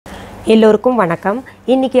எல்லோருக்கும் வணக்கம்.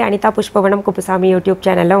 இன்னைக்கு அனிதா புஷ்பவனம் குப்புசாமி யூடியூப்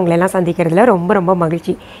சேனலில் உங்களை எல்லாம் சந்திக்கிறதுல ரொம்ப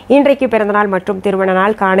மகிழ்ச்சி. இன்றைக்கு பிறந்தநாள் மற்றும் திருமண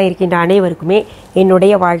நாள் காண இருக்கின்ற அனைவருக்குமே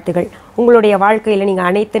என்னுடைய வாழ்த்துகள். உங்களுடைய வாழ்க்கையில் நீங்கள்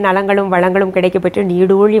அனைத்து நலங்களும் வளங்களும் கிடைக்கப்பெற்று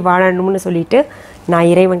நீடூழி வாழணும்னு சொல்லிட்டு நான்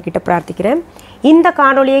இறைவன்கிட்ட பிரார்த்திக்கிறேன். இந்த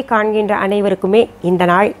காணொலியை காண்கின்ற அனைவருக்குமே இந்த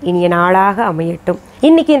நாள் இனிய நாளாக அமையட்டும்.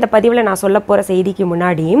 இன்றைக்கி இந்த பதிவில் நான் சொல்ல போகிற செய்திக்கு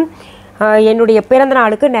முன்னாடி என்னுடைய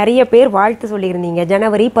பிறந்தநாளுக்கு நிறைய பேர் வாழ்த்து சொல்லியிருந்தீங்க.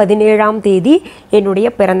 ஜனவரி 17ஆம் தேதி என்னுடைய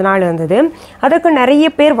பிறந்தநாள் இருந்தது. அதற்கு நிறைய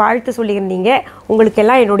பேர் வாழ்த்து சொல்லியிருந்தீங்க.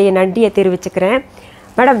 உங்களுக்கெல்லாம் என்னுடைய நன்றியை தெரிவிச்சுக்கிறேன்.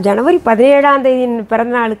 மேடம், ஜனவரி 17ஆம் தேதி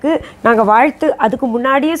பிறந்தநாளுக்கு நாங்கள் வாழ்த்து அதுக்கு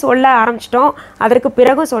முன்னாடியே சொல்ல ஆரம்பிச்சிட்டோம், அதற்கு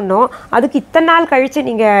பிறகு சொன்னோம், அதுக்கு இத்தனை நாள் கழித்து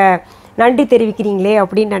நீங்கள் நன்றி தெரிவிக்கிறீங்களே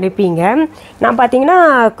அப்படின்னு நினைப்பீங்க. நான் பார்த்தீங்கன்னா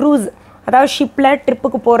க்ரூஸ், அதாவது ஷிப்பில்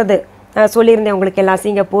ட்ரிப்புக்கு போகிறது சொல்லியிருந்தேன் உங்களுக்கு எல்லாம்.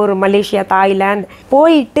 சிங்கப்பூர், மலேசியா, தாய்லாந்து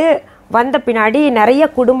போயிட்டு வந்த பின்னாடி நிறைய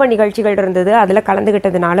குடும்ப நிகழ்ச்சிகள் இருந்தது. அதில்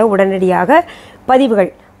கலந்துக்கிட்டதுனால உடனடியாக பதிவுகள்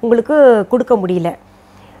உங்களுக்கு கொடுக்க முடியல.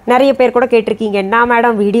 நிறைய பேர் கூட கேட்டிருக்கீங்க, என்ன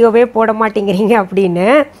மேடம் வீடியோவே போட மாட்டேங்கிறீங்க அப்படின்னு.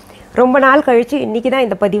 ரொம்ப நாள் கழித்து இன்றைக்கி தான்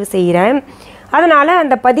இந்த பதிவு செய்கிறேன். அதனால்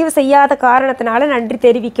அந்த பதிவு செய்யாத காரணத்தினால நன்றி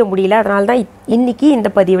தெரிவிக்க முடியல. அதனால தான் இன்றைக்கி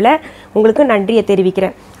இந்த பதிவில் உங்களுக்கு நன்றியை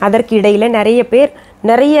தெரிவிக்கிறேன். அதற்கு இடையில் நிறைய பேர்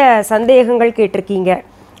நிறைய சந்தேகங்கள் கேட்டிருக்கீங்க.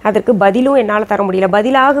 அதற்கு பதிலும் என்னால் தர முடியல.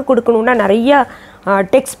 பதிலாக கொடுக்கணுன்னா நிறையா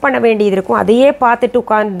டெக்ஸ்ட் பண்ண வேண்டியது இருக்கும். அதையே பார்த்துட்டு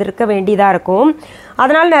உட்கார்ந்துருக்க வேண்டியதாக இருக்கும்.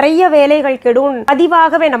 அதனால் நிறைய வேலைகள் கெடும்.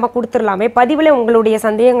 பதிவாகவே நம்ம கொடுத்துடலாமே, பதிவில் உங்களுடைய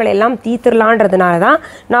சந்தேகங்கள் எல்லாம் தீர்த்துடலான்றதுனால தான்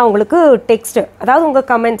நான் உங்களுக்கு டெக்ஸ்ட்டு, அதாவது உங்கள்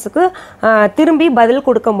கமெண்ட்ஸுக்கு திரும்பி பதில்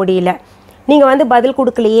கொடுக்க முடியல. நீங்கள் வந்து பதில்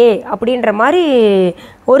கொடுக்கலையே அப்படின்ற மாதிரி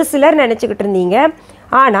ஒரு சிலர் நினச்சிக்கிட்டு இருந்தீங்க.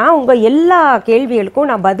 ஆனால் உங்கள் எல்லா கேள்விகளுக்கும்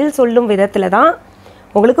நான் பதில் சொல்லும் விதத்தில் தான்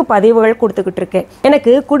உங்களுக்கு பதிவுகள் கொடுத்துக்கிட்டு இருக்கேன்.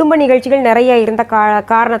 எனக்கு குடும்ப நிகழ்ச்சிகள் நிறைய இருந்த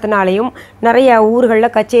காரணத்தினாலையும் நிறைய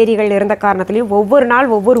ஊர்களில் கச்சேரிகள் இருந்த காரணத்துலையும் ஒவ்வொரு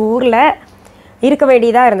நாள் ஒவ்வொரு ஊரில் இருக்க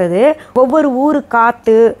வேண்டியதாக இருந்தது. ஒவ்வொரு ஊர்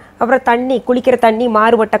காற்று, அப்புறம் தண்ணி, குளிக்கிற தண்ணி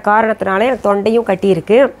மாறுபட்ட காரணத்தினால எனக்கு தொண்டையும்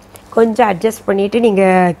கட்டியிருக்கு. கொஞ்சம் அட்ஜஸ்ட் பண்ணிவிட்டு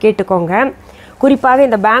நீங்கள் கேட்டுக்கோங்க. குறிப்பாக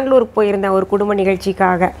இந்த பெங்களூருக்கு போயிருந்தேன் ஒரு குடும்ப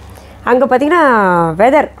நிகழ்ச்சிக்காக. அங்கே பார்த்திங்கன்னா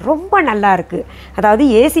வெதர் ரொம்ப நல்லா இருக்குது. அதாவது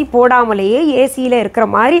ஏசி போடாமலேயே ஏசியில் இருக்கிற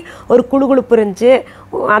மாதிரி ஒரு குளுகுளுப்பு இருந்துச்சு.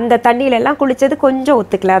 அந்த தண்ணியிலெல்லாம் குளித்தது கொஞ்சம்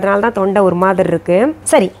ஒத்துக்கல, அதனால தான் தொண்டை ஒரு மாதிரி இருக்குது.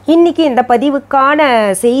 சரி, இன்றைக்கி இந்த பதிவுக்கான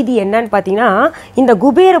செய்தி என்னன்னு பார்த்தீங்கன்னா, இந்த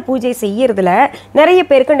குபேர பூஜை செய்யறதுல நிறைய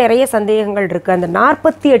பேருக்கு நிறைய சந்தேகங்கள் இருக்குது. அந்த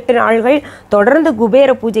 48 நாள்கள் தொடர்ந்து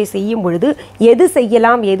குபேர பூஜை செய்யும் பொழுது எது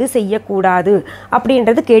செய்யலாம் எது செய்யக்கூடாது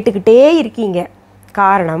அப்படின்றது கேட்டுக்கிட்டே இருக்கீங்க.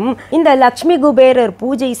 காரணம், இந்த லக்ஷ்மி குபேரர்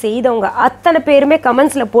பூஜை செய்தவங்க அத்தனை பேருமே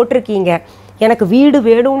கமெண்ட்ஸில் போட்டிருக்கீங்க, எனக்கு வீடு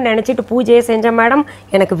வேணும்னு நினச்சிட்டு பூஜையை செஞ்சேன் மேடம்,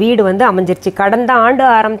 எனக்கு வீடு வந்து அமைஞ்சிருச்சு, கடந்த ஆண்டு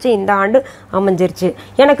ஆரம்பித்து இந்த ஆண்டு அமைஞ்சிருச்சு,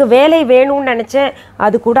 எனக்கு வேலை வேணும்னு நினச்சேன்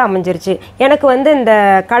அது கூட அமைஞ்சிருச்சு, எனக்கு வந்து இந்த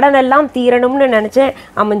கடனெல்லாம் தீரணும்னு நினச்சேன்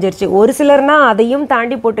அமைஞ்சிருச்சு. ஒரு சிலர்னால் அதையும்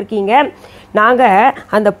தாண்டி போட்டிருக்கீங்க, நாங்கள்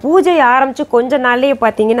அந்த பூஜை ஆரம்பித்து கொஞ்ச நாள்லேயே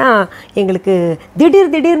பார்த்தீங்கன்னா எங்களுக்கு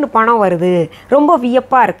திடீர்னு பணம் வருது, ரொம்ப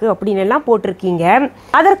வியப்பாக இருக்குது அப்படின்னு எல்லாம் போட்டிருக்கீங்க.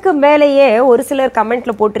 அதற்கு மேலேயே ஒரு சிலர்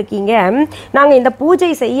கமெண்ட்டில் போட்டிருக்கீங்க, நாங்கள் இந்த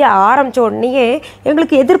பூஜை செய்ய ஆரம்பித்த உடனேயே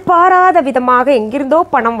எங்களுக்கு எதிர்பாராத விதமாக எங்கிருந்தோ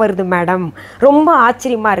பணம் வருது மேடம், ரொம்ப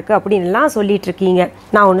ஆச்சரியமாக இருக்குது அப்படின்லாம் சொல்லிகிட்ருக்கீங்க.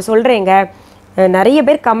 நான் ஒன்று சொல்கிறேங்க, நிறைய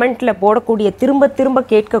பேர் கமெண்ட்டில் போடக்கூடிய திரும்ப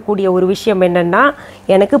கேட்கக்கூடிய ஒரு விஷயம் என்னென்னா,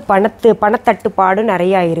 எனக்கு பணத்தட்டுப்பாடு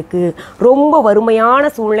நிறையா இருக்குது, ரொம்ப வறுமையான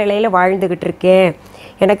சூழ்நிலையில் வாழ்ந்துக்கிட்டு இருக்கேன்,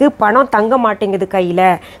 எனக்கு பணம் தங்க மாட்டேங்குது கையில்,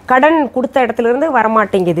 கடன் கொடுத்த இடத்துலேருந்து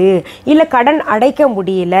வரமாட்டேங்குது, இல்லை கடன் அடைக்க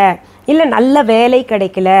முடியல, இல்லை நல்ல வேலை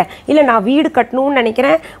கிடைக்கல, இல்லை நான் வீடு கட்டணும்னு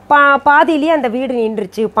நினைக்கிறேன், பாதியிலேயே அந்த வீடு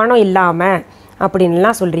நின்றுச்சு பணம் இல்லாமல்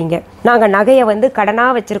அப்படின்லாம் சொல்கிறீங்க. நாங்கள் நகையை வந்து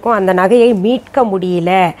கடனாக வச்சுருக்கோம், அந்த நகையை மீட்க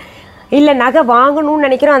முடியல, இல்லை நகை வாங்கணும்னு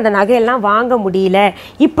நினைக்கிறோம், அந்த நகையெல்லாம் வாங்க முடியல,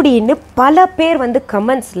 இப்படின்னு பல பேர் வந்து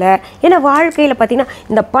கமெண்ட்ஸில். ஏன்னா வாழ்க்கையில் பார்த்திங்கன்னா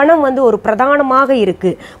இந்த பணம் வந்து ஒரு பிரதானமாக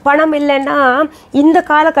இருக்குது. பணம் இல்லைன்னா இந்த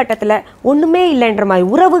காலகட்டத்தில் ஒன்றுமே இல்லைன்ற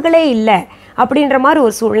மாதிரி, உறவுகளே இல்லை அப்படின்ற மாதிரி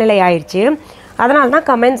ஒரு சூழ்நிலை ஆயிடுச்சு. அதனால தான்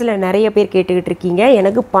கமெண்ட்ஸில் நிறைய பேர் கேட்டுக்கிட்டு இருக்கீங்க,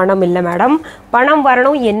 எனக்கு பணம் இல்லை மேடம், பணம்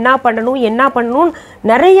வரணும், என்ன பண்ணணும்னு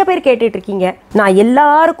நிறைய பேர் கேட்டுட்ருக்கீங்க. நான்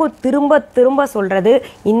எல்லாருக்கும் திரும்ப சொல்கிறது,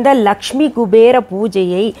 இந்த லக்ஷ்மி குபேர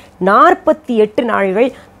பூஜையை 48 நாள்கள்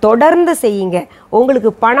தொடர்ந்து செய்யுங்க.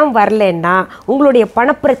 உங்களுக்கு பணம் வரலன்னா, உங்களுடைய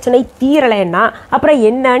பணப்பிரச்சனை தீரலைன்னா அப்புறம்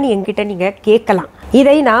என்னன்னு என்கிட்ட நீங்கள் கேட்கலாம்.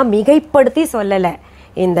 இதை நான் மிகைப்படுத்தி சொல்லலை.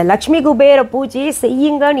 இந்த லக்ஷ்மி குபேர பூஜையை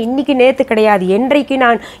செய்யுங்கன்னு இன்றைக்கி நேற்று கிடையாது, என்றைக்கு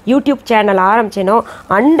நான் யூடியூப் சேனல் ஆரம்பித்தேனோ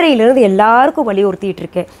அன்றையிலிருந்து எல்லாருக்கும் வலியுறுத்திட்டு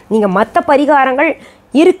இருக்கேன். நீங்கள் மற்ற பரிகாரங்கள்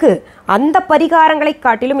இருக்குது, அந்த பரிகாரங்களை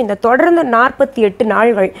காட்டிலும் இந்த தொடர்ந்து 48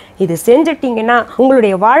 நாள்கள் இது செஞ்சிட்டிங்கன்னா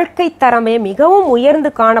உங்களுடைய வாழ்க்கை தரமே மிகவும்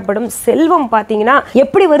உயர்ந்து காணப்படும். செல்வம் பார்த்தீங்கன்னா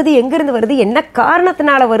எப்படி வருது, எங்கிருந்து வருது, என்ன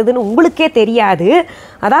காரணத்தினால வருதுன்னு உங்களுக்கே தெரியாது.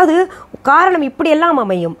 அதாவது காரணம் இப்படியெல்லாம்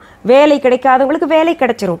அமையும். வேலை கிடைக்காதவங்களுக்கு வேலை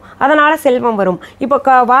கிடைச்சிரும், அதனால் செல்வம் வரும்.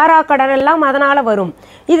 இப்போ வாரா கடன் எல்லாம் அதனால் வரும்.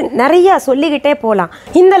 இது நிறைய சொல்லிக்கிட்டே போகலாம்.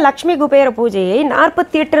 இந்த லக்ஷ்மி குபேர பூஜையை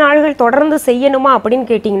 48 நாள்கள் தொடர்ந்து செய்யணுமா அப்படின்னு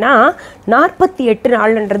கேட்டிங்கன்னா 48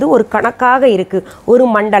 நாள்ன்றது ஒரு கணக்காக இருக்குது. ஒரு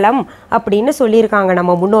மண்டலம் அப்படின்னு சொல்லியிருக்காங்க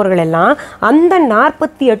நம்ம முன்னோர்கள் எல்லாம். அந்த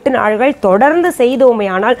 48 நாள்கள் தொடர்ந்து செய்தோமே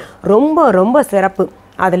ஆனால் ரொம்ப ரொம்ப சிறப்பு.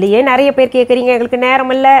 அதுலேயே நிறைய பேர் கேட்குறீங்க, எங்களுக்கு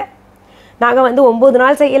நேரம் இல்லை, நாங்கள் 9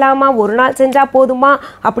 நாள் செய்யலாமா, ஒரு நாள் செஞ்சால் போதுமா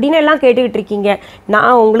அப்படின்னு எல்லாம் கேட்டுக்கிட்டு இருக்கீங்க.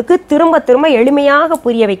 நான் உங்களுக்கு திரும்ப திரும்ப எளிமையாக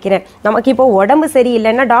புரிய வைக்கிறேன். நமக்கு இப்போ உடம்பு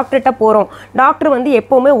சரியில்லைன்னா டாக்டர்கிட்ட போகிறோம். டாக்டர்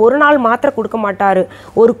எப்போவுமே ஒரு நாள் மாத்திரை கொடுக்க மாட்டார்.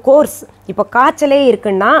 ஒரு கோர்ஸ், இப்போ காய்ச்சலே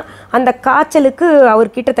இருக்குன்னா அந்த காய்ச்சலுக்கு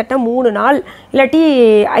அவர் கிட்டத்தட்ட 3 நாள் இல்லாட்டி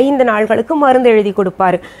 5 நாள்களுக்கு மருந்து எழுதி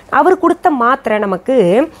கொடுப்பார். அவர் கொடுத்த மாத்திரை நமக்கு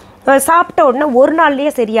சாப்பிட்ட உடனே ஒரு நாள்லேயே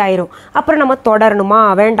சரியாயிரும். அப்புறம் நம்ம தொடரணுமா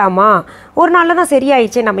வேண்டாமா, ஒரு நாளில் தான்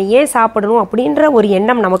சரியாயிடுச்சு, நம்ம ஏன் சாப்பிடணும் அப்படின்ற ஒரு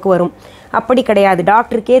எண்ணம் நமக்கு வரும். அப்படி கிடையாது.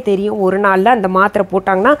 டாக்டருக்கே தெரியும் ஒரு நாளில் அந்த மாத்திரை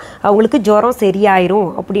போட்டாங்கன்னா அவங்களுக்கு ஜுரம் சரியாயிரும்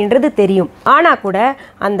அப்படின்றது தெரியும். ஆனால் கூட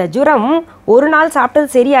அந்த ஜுரம் ஒரு நாள்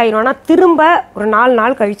சாப்பிட்டது சரியாயிரும், ஆனால் திரும்ப ஒரு 4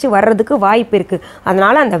 நாள் கழித்து வர்றதுக்கு வாய்ப்பு இருக்குது.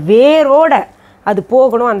 அதனால் அந்த வேரோட அது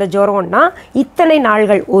போகணும் அந்த ஜுரம்னா இத்தனை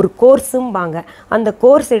நாள்கள் ஒரு கோர்ஸும்பாங்க. அந்த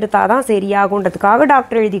கோர்ஸ் எடுத்தால் தான் சரியாகுன்றதுக்காக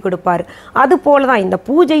டாக்டர் எழுதி கொடுப்பார். அது போல தான் இந்த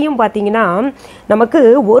பூஜையும் பார்த்திங்கன்னா நமக்கு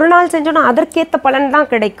ஒரு நாள் செஞ்சோன்னா அதற்கேற்ற பலன் தான்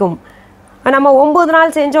கிடைக்கும். நம்ம 9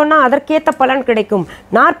 நாள் செஞ்சோன்னா அதற்கேற்ற பலன் கிடைக்கும்.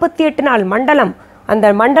 48 நாள் மண்டலம்,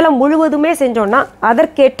 அந்த மண்டலம் முழுவதுமே செஞ்சோன்னா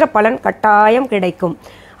அதற்கேற்ற பலன் கட்டாயம் கிடைக்கும்.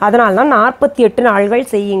 அதனால தான் 48 நாள்கள்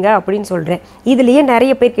செய்யுங்க அப்படின்னு சொல்கிறேன். இதுலேயே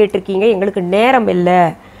நிறைய பேர் கேட்டிருக்கீங்க, எங்களுக்கு நேரம் இல்லை,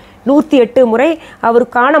 108 முறை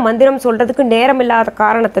அவருக்கான மந்திரம் சொல்கிறதுக்கு நேரம் இல்லாத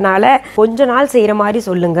காரணத்தினால கொஞ்ச நாள் செய்கிற மாதிரி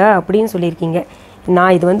சொல்லுங்கள் அப்படின்னு சொல்லியிருக்கீங்க.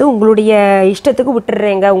 நான் இது உங்களுடைய இஷ்டத்துக்கு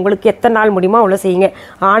விட்டுடுறேங்க, உங்களுக்கு எத்தனை நாள் முடியுமோ அவ்வளோ செய்யுங்க.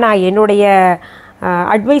 ஆனால் என்னுடைய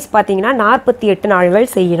அட்வைஸ் பார்த்தீங்கன்னா 48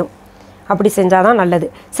 நாள்கள் செய்யணும். அப்படி செஞ்சால் தான் நல்லது.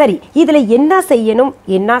 சரி, இதில் என்ன செய்யணும்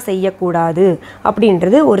என்ன செய்யக்கூடாது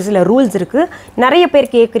அப்படின்றது ஒரு சில ரூல்ஸ் இருக்குது. நிறைய பேர்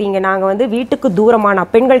கேட்குறீங்க, நாங்கள் வீட்டுக்கு தூரமானா,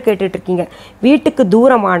 பெண்கள் கேட்டுட்ருக்கீங்க, வீட்டுக்கு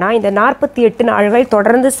தூரமானா இந்த 48 நாள்கள்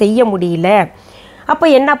தொடர்ந்து செய்ய முடியல, அப்போ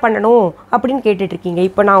என்ன பண்ணணும் அப்படின்னு கேட்டுட்ருக்கீங்க.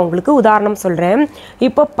 இப்போ நான் உங்களுக்கு உதாரணம் சொல்கிறேன்.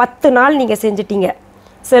 இப்போ 10 நாள் நீங்கள் செஞ்சிட்டீங்க,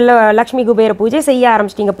 லக்ஷ்மி குபேர பூஜை செய்ய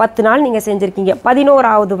ஆரம்பிச்சிட்டிங்க, 10 நாள் நீங்கள் செஞ்சுருக்கீங்க.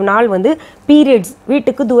 11வது நாள் பீரியட்ஸ்,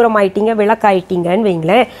 வீட்டுக்கு தூரம் ஆயிட்டீங்க, விளக்காயிட்டீங்கன்னு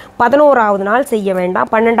வைங்களேன். 11வது நாள் செய்ய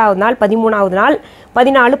வேண்டாம், 12வது நாள், 13வது நாள்,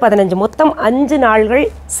 14, 15 மொத்தம் 5 நாள்கள்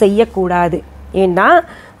செய்யக்கூடாது. ஏன்னா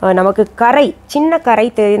நமக்கு கரை, சின்ன கரை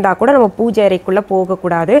தெரிந்தால் கூட நம்ம பூஜை அறைக்குள்ளே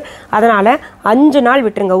போகக்கூடாது. அதனால் 5 நாள்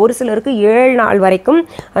விட்டுருங்க. ஒரு சிலருக்கு 7 நாள் வரைக்கும்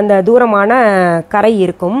அந்த தூரமான கரை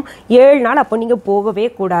இருக்கும். 7 நாள் அப்போ நீங்கள் போகவே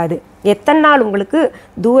கூடாது. எத்தனை நாள் உங்களுக்கு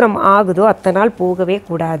தூரம் ஆகுதோ அத்தனை நாள் போகவே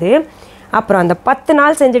கூடாது. அப்புறம் அந்த 10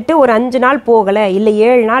 நாள் செஞ்சுட்டு ஒரு 5 நாள் போகலை, இல்லை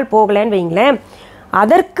 7 நாள் போகலைன்னு வைங்களேன்,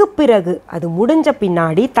 அதற்கு பிறகு அது முடிஞ்ச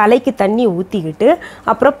பின்னாடி தலைக்கு தண்ணி ஊற்றிக்கிட்டு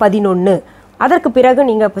அப்புறம் 11, அதற்கு பிறகு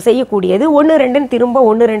நீங்கள் இப்போ செய்யக்கூடியது 1, 2ன்னு திரும்ப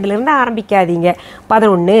 1, 2லேருந்து ஆரம்பிக்காதீங்க.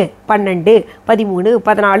 11, 12, 13,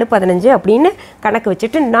 14, 15 அப்படின்னு கணக்கு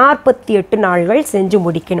வச்சுட்டு 48 நாள்கள் செஞ்சு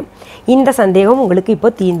முடிக்கணும். இந்த சந்தேகம் உங்களுக்கு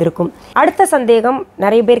இப்போ தீர்ந்திருக்கும். அடுத்த சந்தேகம்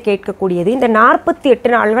நிறைய பேர் கேட்கக்கூடியது, இந்த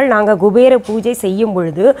 48 நாள்கள் நாங்கள் குபேர பூஜை செய்யும்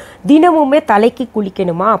பொழுது தினமுமே தலைக்கு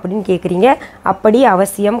குளிக்கணுமா அப்படின்னு கேட்குறீங்க. அப்படி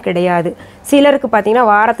அவசியம் கிடையாது. சிலருக்கு பார்த்தீங்கன்னா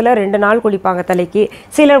வாரத்தில் 2 நாள் குளிப்பாங்க தலைக்கு,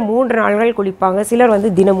 சிலர் 3 நாள்கள் குளிப்பாங்க, சிலர்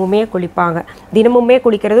தினமுமே குளிப்பாங்க. தினமுமே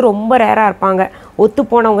குளிக்கிறது ரொம்ப ரேராக இருப்பாங்க, ஒத்து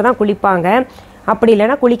போனவங்க தான் குளிப்பாங்க. அப்படி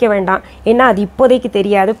இல்லைன்னா குளிக்க வேண்டாம். ஏன்னா அது இப்போதைக்கு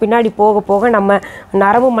தெரியாது, பின்னாடி போக போக நம்ம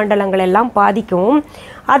நரம்பு மண்டலங்கள் எல்லாம் பாதிக்கும்.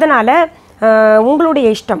 அதனால் உங்களுடைய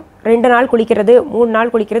இஷ்டம், 2 நாள் குளிக்கிறது, 3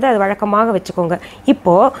 நாள் குளிக்கிறது, அது வழக்கமாக வச்சுக்கோங்க.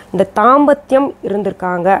 இப்போது இந்த தாம்பத்தியம்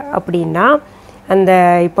இருந்திருக்காங்க அப்படின்னா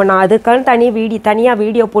இப்போ நான் அதுக்கான தனியாக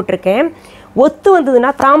வீடியோ போட்டிருக்கேன். ஒத்து வந்ததுன்னா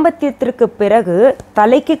தாம்பத்தியத்திற்கு பிறகு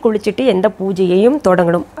தலைக்கு குளிச்சுட்டு எந்த பூஜையையும்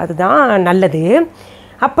தொடங்கணும், அதுதான் நல்லது.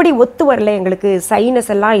 அப்படி ஒத்து வரல, எங்களுக்கு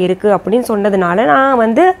சைனஸ் எல்லாம் இருக்குது அப்படின்னு சொன்னதுனால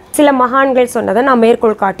நான் சில மகான்கள் சொன்னதை நான்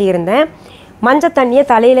மேற்கோள் காட்டியிருந்தேன். மஞ்சள் தண்ணியை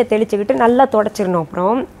தலையில் தெளிச்சுக்கிட்டு நல்லா துடைச்சிடணும்.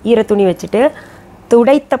 அப்புறம் ஈர துணி வச்சுட்டு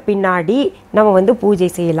துடைத்த பின்னாடி நம்ம பூஜை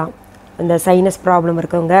செய்யலாம். இந்த சைனஸ் ப்ராப்ளம்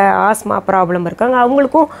இருக்கவங்க, ஆஸ்மா ப்ராப்ளம் இருக்கவங்க,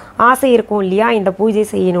 அவங்களுக்கும் ஆசை இருக்கும் இல்லையா இந்த பூஜை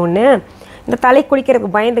செய்யணும்னு. இந்த தலை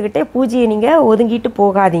குளிக்கிறதுக்கு பயந்துக்கிட்டே பூஜையை நீங்கள் ஒதுங்கிட்டு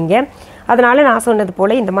போகாதீங்க. அதனால் நான் சொன்னது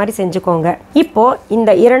போல் இந்த மாதிரி செஞ்சுக்கோங்க. இப்போது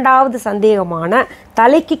இந்த 2வது சந்தேகமான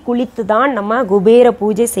தலைக்கு குளித்து தான் நம்ம குபேர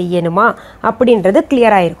பூஜை செய்யணுமா அப்படின்றது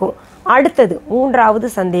கிளியராக இருக்கும். அடுத்தது மூன்றாவது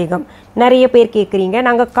சந்தேகம், நிறைய பேர் கேட்குறீங்க,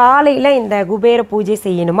 நாங்கள் காலையில் இந்த குபேர பூஜை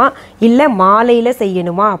செய்யணுமா இல்லை மாலையில்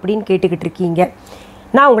செய்யணுமா அப்படின்னு கேட்டுக்கிட்டு இருக்கீங்க.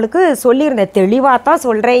 நான் உங்களுக்கு சொல்லியிருந்தேன், தெளிவாக தான்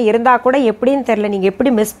சொல்கிறேன், இருந்தால் கூட எப்படின்னு தெரில, நீங்கள் எப்படி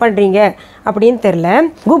மிஸ் பண்ணுறீங்க அப்படின்னு தெரில.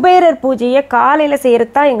 குபேரர் பூஜையை காலையில்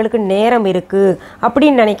செய்கிறது தான் எங்களுக்கு நேரம் இருக்குது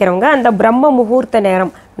அப்படின்னு நினைக்கிறவங்க அந்த பிரம்ம முகூர்த்த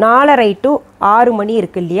நேரம் 4:30 to 6 மணி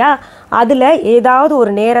இருக்குது இல்லையா, அதில் ஏதாவது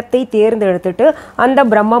ஒரு நேரத்தை தேர்ந்தெடுத்துட்டு அந்த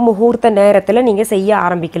பிரம்ம முகூர்த்த நேரத்தில் நீங்கள் செய்ய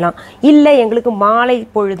ஆரம்பிக்கலாம். இல்லை எங்களுக்கு மாலை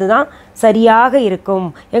பொழுது தான் சரியாக இருக்கும்,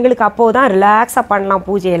 எங்களுக்கு அப்போது தான் ரிலாக்ஸாக பண்ணலாம்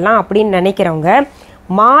பூஜையெல்லாம் அப்படின்னு நினைக்கிறவங்க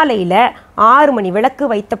மாலையில் 6 மணி விளக்கு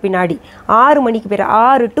வைத்த பின்னாடி 6 மணிக்கு பிறகு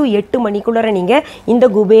 6 to 8 மணிக்குள்ளே நீங்கள் இந்த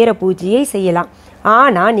குபேர பூஜையை செய்யலாம்.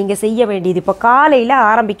 ஆனால் நீங்கள் செய்ய வேண்டியது, இப்போ காலையில்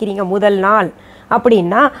ஆரம்பிக்கிறீங்க முதல் நாள்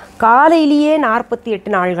அப்படின்னா காலையிலேயே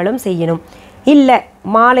 48 நாள்களும் செய்யணும். இல்லை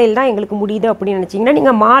மாலையில் தான் எங்களுக்கு முடியுது அப்படின்னு நினச்சிங்கன்னா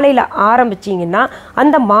நீங்கள் மாலையில் ஆரம்பிச்சிங்கன்னா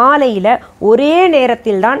அந்த மாலையில் ஒரே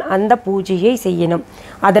நேரத்தில் தான் அந்த பூஜையை செய்யணும்.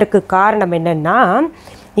 அதற்கு காரணம் என்னென்னா,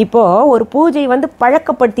 இப்போது ஒரு பூஜை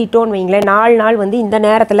பழக்கப்படுத்திட்டோன்னு வைங்களேன், 4 நாள் இந்த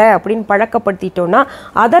நேரத்தில் அப்படின்னு பழக்கப்படுத்திட்டோன்னா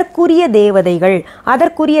அதற்குரிய தேவதைகள்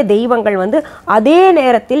அதற்குரிய தெய்வங்கள் அதே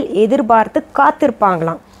நேரத்தில் எதிர்பார்த்து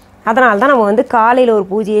காத்திருப்பாங்களாம். அதனால தான் நம்ம காலையில் ஒரு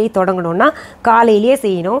பூஜையை தொடங்கணுன்னா காலையிலேயே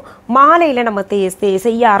செய்யணும், மாலையில் நம்ம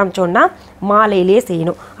செய்ய ஆரம்பித்தோன்னா மாலையிலேயே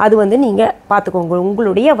செய்யணும். அது நீங்கள் பார்த்துக்கோங்க,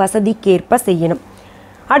 உங்களுடைய வசதிக்கேற்ப செய்யணும்.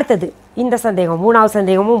 அடுத்தது இந்த சந்தேகம், 3வது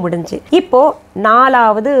சந்தேகமும் முடிஞ்சு. இப்போது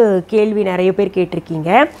 4வது கேள்வி நிறைய பேர் கேட்டிருக்கீங்க,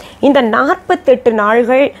 இந்த 48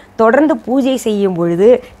 நாள்கள் தொடர்ந்து பூஜை செய்யும் பொழுது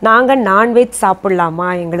நாங்கள் நான்வெஜ் சாப்பிட்லாமா,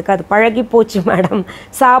 எங்களுக்கு அது பழகி போச்சு மேடம்,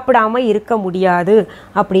 சாப்பிடாமல் இருக்க முடியாது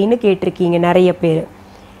அப்படின்னு கேட்டிருக்கீங்க நிறைய பேர்.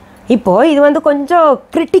 இப்போது இது கொஞ்சம்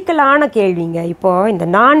கிரிட்டிக்கலான கேள்விங்க. இப்போது இந்த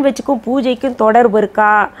நான்வெஜ்ஜுக்கும் பூஜைக்கும் தொடர்பு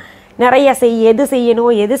இருக்கா, நிறைய எது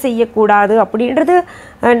செய்யணும் எது செய்யக்கூடாது அப்படின்றது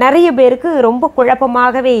நிறைய பேருக்கு ரொம்ப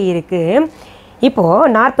குழப்பமாகவே இருக்குது. இப்போது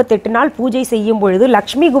 48 நாள் பூஜை செய்யும் பொழுது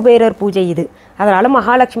லக்ஷ்மி குபேரர் பூஜை இது, அதனால்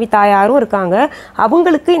மகாலட்சுமி தாயாரும் இருக்காங்க,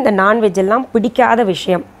 அவங்களுக்கு இந்த நான்வெஜ் எல்லாம் பிடிக்காத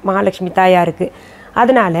விஷயம் மகாலட்சுமி தாயாருக்கு.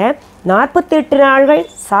 அதனால் 48 நாள்கள்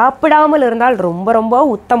சாப்பிடாமல் இருந்தால் ரொம்ப ரொம்ப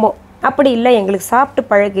உத்தமம். அப்படி இல்லை எங்களுக்கு சாப்பிட்டு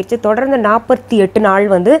பழகிடுச்சு, தொடர்ந்து 48 நாள்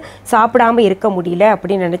சாப்பிடாமல் இருக்க முடியல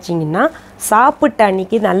அப்படின்னு நினச்சிங்கன்னா சாப்பிட்ட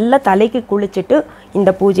அன்னைக்கு நல்லா தலைக்கு குளிச்சுட்டு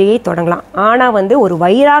இந்த பூஜையை தொடங்கலாம். ஆனால் ஒரு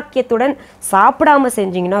வைராக்கியத்துடன் சாப்பிடாமல்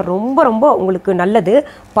செஞ்சிங்கன்னா ரொம்ப ரொம்ப உங்களுக்கு நல்லது,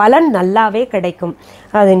 பலன் நல்லாவே கிடைக்கும்.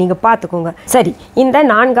 அதை நீங்கள் பார்த்துக்கோங்க. சரி, இந்த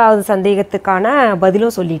 4வது சந்தேகத்துக்கான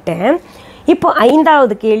பதிலும் சொல்லிட்டேன். இப்போ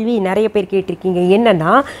 5வது கேள்வி நிறைய பேர் கேட்டிருக்கீங்க,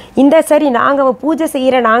 என்னென்னா சரி நாங்கள் பூஜை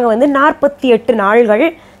செய்கிற நாங்கள் 48 நாள்கள்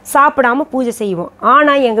சாப்பிடாமல் பூஜை செய்வோம்,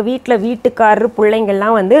 ஆனால் எங்கள் வீட்டுக்காரர்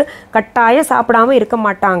பிள்ளைங்கள்லாம் கட்டாயம் சாப்பிடாமல் இருக்க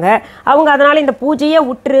மாட்டாங்க, அவங்க அதனால் இந்த பூஜையை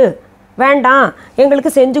விட்டுரு வேண்டாம்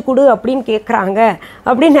எங்களுக்கு செஞ்சு கொடு அப்படின்னு கேட்குறாங்க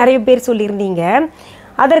அப்படின்னு நிறைய பேர் சொல்லியிருந்தீங்க.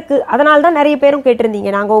 அதனால தான் நிறைய பேரும் கேட்டிருந்தீங்க,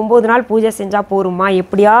 நாங்கள் 9 நாள் பூஜை செஞ்சால் போருமா,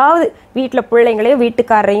 எப்படியாவது வீட்டில் பிள்ளைங்களையும்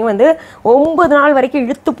வீட்டுக்காரரையும் 9 நாள் வரைக்கும்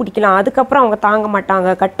இழுத்து பிடிக்கலாம், அதுக்கப்புறம் அவங்க தாங்க மாட்டாங்க,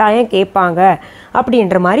 கட்டாயம் கேட்பாங்க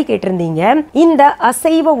அப்படின்ற மாதிரி கேட்டிருந்தீங்க. இந்த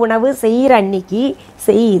அசைவ உணவு செய்கிற அன்னைக்கு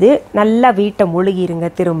செய்து நல்லா வீட்டை முழுகிருங்க.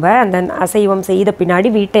 திரும்ப அந்த அசைவம் செய்த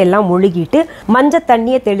பின்னாடி வீட்டை எல்லாம் முழுகிட்டு மஞ்சள்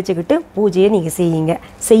தண்ணியை தெளிச்சுக்கிட்டு பூஜையை நீங்கள்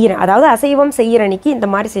செய்கிற அதாவது அசைவம் செய்கிற அன்னைக்கு இந்த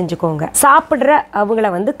மாதிரி செஞ்சுக்கோங்க. சாப்பிட்ற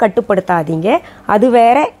அவங்கள கட்டுப்படுத்தாதீங்க, அது வேற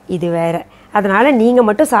இது வேற, அதனால் நீங்கள்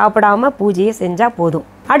மட்டும் சாப்பிடாமல் பூஜையை செஞ்சால் போதும்.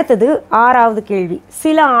 அடுத்தது 6வது கேள்வி,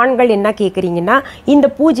 சில ஆண்கள் என்ன கேட்குறீங்கன்னா, இந்த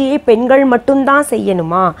பூஜையை பெண்கள் மட்டும்தான்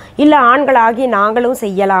செய்யணுமா இல்லை ஆண்களாகி நாங்களும்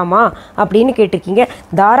செய்யலாமா அப்படின்னு கேட்டிருக்கீங்க.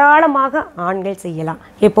 தாராளமாக ஆண்கள் செய்யலாம்.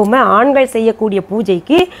 எப்போவுமே ஆண்கள் செய்யக்கூடிய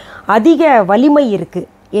பூஜைக்கு அதிக வலிமை இருக்குது.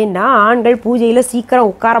 ஏன்னா ஆண்கள் பூஜையில் சீக்கிரம்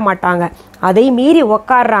உட்கார மாட்டாங்க, அதை மீறி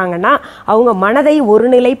உட்கார்றாங்கன்னா அவங்க மனதை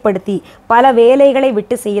ஒருநிலைப்படுத்தி பல வேலைகளை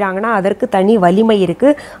விட்டு செய்கிறாங்கன்னா அதற்கு தனி வலிமை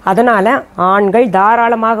இருக்குது. அதனால் ஆண்கள்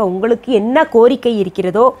தாராளமாக உங்களுக்கு என்ன கோரிக்கை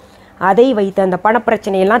இருக்கிறதோ அதை வைத்து அந்த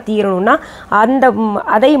பணப்பிரச்சனையெல்லாம் தீரணும்னா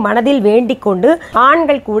அதை மனதில் வேண்டிக் கொண்டு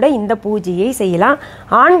ஆண்கள் கூட இந்த பூஜையை செய்யலாம்.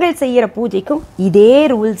 ஆண்கள் செய்கிற பூஜைக்கும் இதே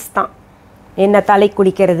ரூல்ஸ் தான், என்ன தலை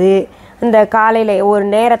குளிக்கிறது, இந்த காலையில் ஒரு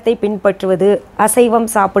நேரத்தை பின்பற்றுவது, அசைவம்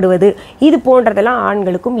சாப்பிடுவது, இது போன்றதெல்லாம்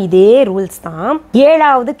ஆண்களுக்கும் இதே ரூல்ஸ் தான்.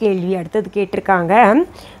 7வது கேள்வி அடுத்தது கேட்டிருக்காங்க,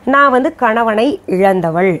 நான் கணவனை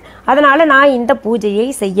இழந்தவள், அதனால் நான் இந்த பூஜையை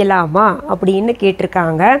செய்யலாமா அப்படின்னு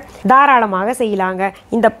கேட்டிருக்காங்க. தாராளமாக செய்யலாங்க.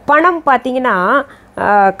 இந்த பணம் பார்த்திங்கன்னா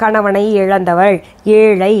கணவனை இழந்தவள்,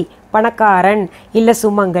 ஏழை, பணக்காரன் இல்லை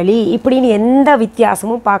சுமங்கலி இப்படின்னு எந்த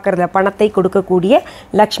வித்தியாசமும் பார்க்கறதில்ல. பணத்தை கொடுக்கக்கூடிய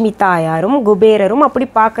லக்ஷ்மி தாயாரும் குபேரரும் அப்படி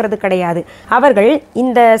பார்க்கறது கிடையாது. அவர்கள்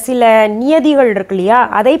இந்த சில நியதிகள் இருக்கு இல்லையா,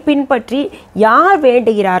 அதை பின்பற்றி யார்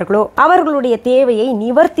வேண்டுகிறார்களோ அவர்களுடைய தேவையை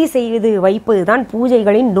நிவர்த்தி செய்து வைப்பது தான்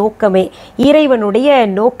பூஜைகளின் நோக்கமே, இறைவனுடைய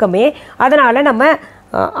நோக்கமே. அதனால் நம்ம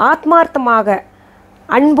ஆத்மார்த்தமாக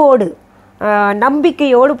அன்போடு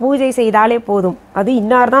நம்பிக்கையோடு பூஜை செய்தாலே போதும். அது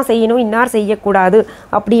இன்னார் தான் செய்யணும், இன்னார் செய்யக்கூடாது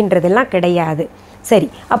அப்படின்றதெல்லாம் கிடையாது. சரி,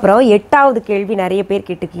 அப்புறம் 8வது கேள்வி நிறைய பேர்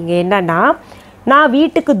கேட்டுக்கிங்க. என்னன்னா, நான்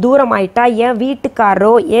வீட்டுக்கு தூரம் ஆயிட்டா என்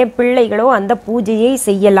வீட்டுக்காரரோ என் பிள்ளைகளோ அந்த பூஜையை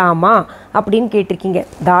செய்யலாமா அப்படின்னு கேட்டிருக்கீங்க.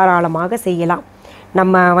 தாராளமாக செய்யலாம்.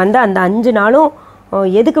 நம்ம அந்த 5 நாளும்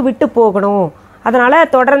எதுக்கு விட்டு போகணும், அதனால்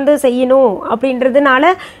தொடர்ந்து செய்யணும் அப்படின்றதுனால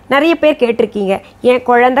நிறைய பேர் கேட்டிருக்கீங்க. என்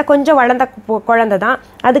குழந்தை கொஞ்சம் வளர்ந்த குழந்தை தான்,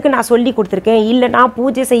 அதுக்கு நான் சொல்லி கொடுத்துருக்கேன். இல்லை, நான்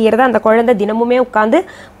பூஜை செய்கிறத அந்த குழந்தை தினமுமே உட்காந்து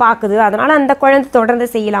பார்க்குது, அதனால் அந்த குழந்தை தொடர்ந்து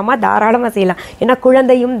செய்யலாமா? தாராளமாக செய்யலாம். ஏன்னா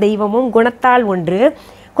குழந்தையும் தெய்வமும் குணத்தால் ஒன்று.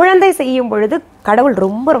 குழந்தை செய்யும் பொழுது கடவுள்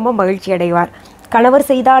ரொம்ப ரொம்ப மகிழ்ச்சி அடைவார். கணவர்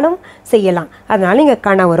செய்தாலும் செய்யலாம். அதனால் நீங்கள்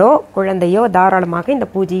கணவரோ குழந்தையோ தாராளமாக இந்த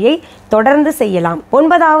பூஜையை தொடர்ந்து செய்யலாம்.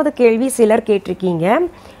 9வது கேள்வி சிலர் கேட்டிருக்கீங்க.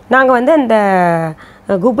 நாங்கள் இந்த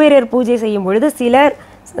குபேரர் பூஜை செய்யும் பொழுது சிலர்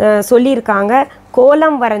சொல்லியிருக்காங்க,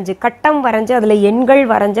 கோலம் வரைஞ்சி கட்டம் வரைஞ்சி அதில் எண்கள்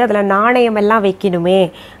வரைஞ்சி அதில் நாணயம் எல்லாம் வைக்கணுமே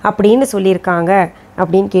அப்படின்னு சொல்லியிருக்காங்க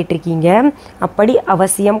அப்படின்னு கேட்டிருக்கீங்க. அப்படி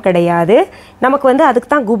அவசியம் கிடையாது. நமக்கு அதுக்கு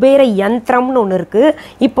தான் குபேர யந்திரம்னு ஒன்று இருக்குது.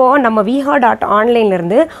 இப்போது நம்ம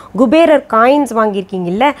viha.onlineலேருந்து குபேரர் காயின்ஸ்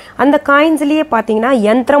வாங்கியிருக்கீங்கல்ல, அந்த காயின்ஸ்லேயே பார்த்தீங்கன்னா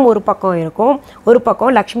யந்திரம் ஒரு பக்கம் இருக்கும், ஒரு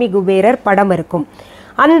பக்கம் லக்ஷ்மி குபேரர் படம் இருக்கும்.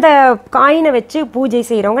 அந்த காயினை வச்சு பூஜை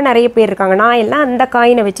செய்கிறவங்க நிறைய பேர் இருக்காங்க. நான் எல்லாம் அந்த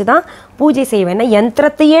காயினை வச்சு தான் பூஜை செய்வேன்.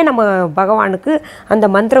 யந்திரத்தையே நம்ம பகவானுக்கு அந்த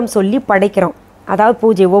மந்திரம் சொல்லி படைக்கிறோம். அதாவது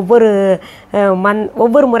பூஜை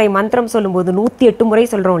ஒவ்வொரு முறை மந்திரம் சொல்லும்போது 108 முறை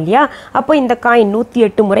சொல்கிறோம் இல்லையா, அப்போ இந்த காயின்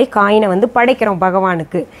 108 முறை காயினை படைக்கிறோம்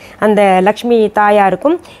பகவானுக்கு. அந்த லக்ஷ்மி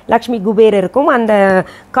தாயாருக்கும் லக்ஷ்மி குபேரருக்கும் அந்த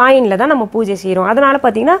காயினில் தான் நம்ம பூஜை செய்கிறோம். அதனால்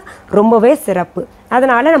பார்த்திங்கன்னா ரொம்பவே சிறப்பு.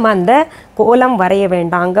 அதனால் நம்ம அந்த கோலம் வரைய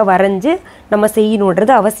வேண்டாம், அங்கே வரைஞ்சி நம்ம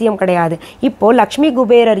செய்யணுன்றது அவசியம் கிடையாது. இப்போது லக்ஷ்மி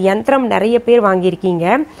குபேரர் யந்திரம் நிறைய பேர் வாங்கியிருக்கீங்க.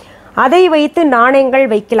 அதை வைத்து நாணயங்கள்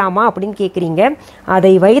வைக்கலாமா அப்படின்னு கேட்குறீங்க.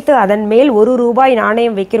 அதை வைத்து அதன் மேல் 1 ரூபாய்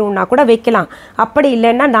நாணயம் வைக்கிறோம்னா கூட வைக்கலாம். அப்படி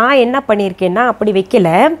இல்லைன்னா நான் என்ன பண்ணியிருக்கேன்னா, அப்படி வைக்கல,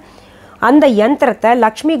 அந்த யந்திரத்தை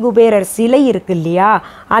லக்ஷ்மி குபேரர் சிலை இருக்கு இல்லையா,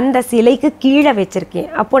 அந்த சிலைக்கு கீழே வச்சுருக்கேன்.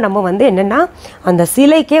 அப்போது நம்ம என்னென்னா அந்த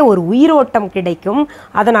சிலைக்கே ஒரு உயிரோட்டம் கிடைக்கும்.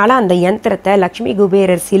 அதனால் அந்த யந்திரத்தை லக்ஷ்மி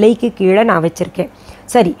குபேரர் சிலைக்கு கீழே நான் வச்சுருக்கேன்.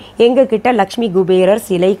 சரி, எங்ககிட்ட லக்ஷ்மி குபேரர்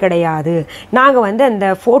சிலை கிடையாது, நாங்கள் அந்த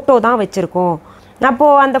ஃபோட்டோ தான் வச்சுருக்கோம்.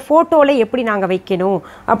 அப்போது அந்த ஃபோட்டோவில் எப்படி நாங்கள் வைக்கணும்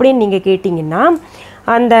அப்படின்னு நீங்கள் கேட்டிங்கன்னா,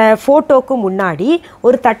 அந்த ஃபோட்டோவுக்கு முன்னாடி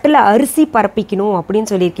ஒரு தட்டில் அரிசி பரப்பிக்கணும்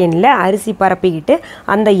அப்படின்னு சொல்லியிருக்கேன்ல, அரிசி பரப்பிக்கிட்டு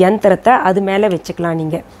அந்த யந்திரத்தை அது மேலே வச்சுக்கலாம்.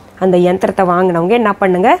 நீங்கள் அந்த யந்திரத்தை வாங்கினவங்க என்ன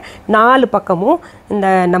பண்ணுங்கள், 4 பக்கமும் இந்த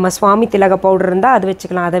நம்ம சுவாமி திலக பவுடர் இருந்தால் அது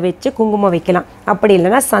வச்சுக்கலாம், அதை வச்சு குங்குமம் வைக்கலாம். அப்படி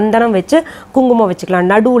இல்லைன்னா சந்தனம் வச்சு குங்குமம்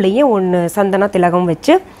வச்சுக்கலாம். நடுவுலையும் 1 சந்தன திலகம்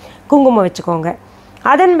வச்சு குங்குமம் வச்சுக்கோங்க.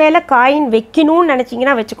 அதன் மேலே காயின் வைக்கணும்னு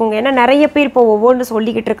நினச்சிங்கன்னா வச்சுக்கோங்க. ஏன்னா நிறைய பேர் இப்போ ஒவ்வொன்று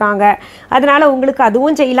சொல்லிக்கிட்டு இருக்காங்க. அதனால் உங்களுக்கு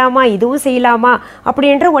அதுவும் செய்யலாமா இதுவும் செய்யலாமா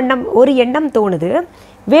அப்படின்ற ஒரு எண்ணம் தோணுது.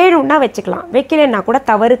 வேணும்னா வச்சுக்கலாம், வைக்கலைன்னா கூட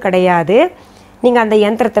தவறு கிடையாது. நீங்கள் அந்த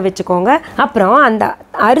யந்திரத்தை வச்சுக்கோங்க. அப்புறம் அந்த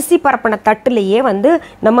அரிசி பரப்பின தட்டுலேயே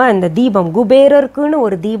நம்ம இந்த தீபம், குபேரருக்குன்னு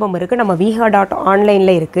ஒரு தீபம் இருக்குது, நம்ம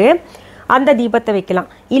viha.onlineல இருக்குது, அந்த தீபத்தை வைக்கலாம்.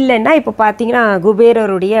 இல்லைன்னா இப்போ பார்த்தீங்கன்னா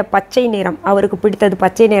குபேரருடைய பச்சை நிறம், அவருக்கு பிடித்தது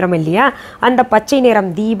பச்சை நிறம் இல்லையா, அந்த பச்சை நிறம்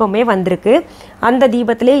தீபமே வந்திருக்கு. அந்த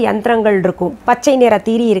தீபத்திலே யந்திரங்கள் இருக்கும், பச்சை நிற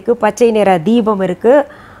திரி இருக்குது, பச்சை நிற தீபம் இருக்குது,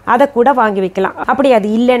 அதை கூட வாங்கி வைக்கலாம். அப்படி அது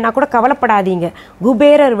இல்லைன்னா கூட கவலைப்படாதீங்க.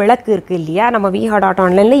 குபேரர் விளக்கு இருக்குது இல்லையா, நம்ம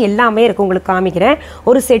viha.onlineல எல்லாமே இருக்குது, உங்களுக்கு காமிக்கிறேன்.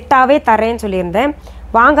 ஒரு செட்டாகவே தரேன்னு சொல்லியிருந்தேன்,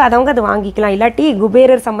 வாங்காதவங்க அது வாங்கிக்கலாம். இல்லாட்டி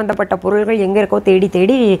குபேரர் சம்மந்தப்பட்ட பொருள்கள் எங்கே இருக்கோ தேடி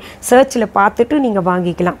தேடி சர்ச்சில் பார்த்துட்டு நீங்கள்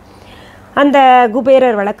வாங்கிக்கலாம். அந்த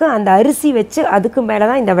குபேரர் விளக்கு அந்த அரிசி வச்சு அதுக்கு மேலே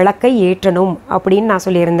தான் இந்த விளக்கை ஏற்றணும் அப்படின்னு நான்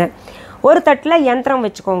சொல்லியிருந்தேன். ஒரு தட்டில் யந்திரம்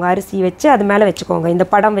வச்சுக்கோங்க, அரிசி வச்சு அது மேலே வச்சுக்கோங்க, இந்த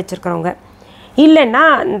படம் வச்சுருக்கிறவங்க. இல்லைன்னா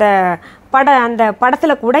அந்த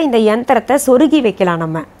படத்தில் கூட இந்த யந்திரத்தை சொருகி வைக்கலாம்.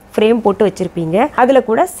 நம்ம ஃப்ரேம் போட்டு வச்சுருப்பீங்க, அதில்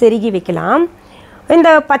கூட செருகி வைக்கலாம். இந்த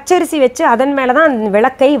பச்சரிசி வச்சு அதன் மேலே தான் அந்த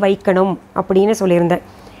விளக்கை வைக்கணும் அப்படின்னு சொல்லியிருந்தேன்.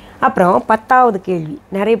 அப்புறம் 10வது கேள்வி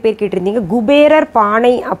நிறைய பேர் கேட்டிருந்தீங்க, குபேரர்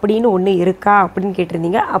பானை அப்படின்னு ஒன்று இருக்கா அப்படின்னு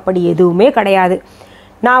கேட்டிருந்தீங்க. அப்படி எதுவுமே கிடையாது.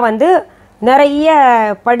 நான் நிறைய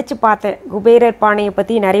படித்து பார்த்தேன், குபேரர் பானையை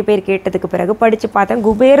பற்றி நிறைய பேர் கேட்டதுக்கு பிறகு படித்து பார்த்தேன்.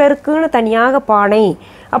 குபேரருக்குன்னு தனியாக பானை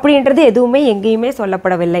அப்படின்றது எதுவுமே எங்கேயுமே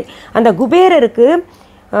சொல்லப்படவில்லை. அந்த குபேரருக்கு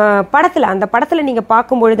அந்த படத்தில் நீங்கள்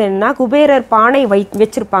பார்க்கும்பொழுது என்னன்னா, குபேரர் பானை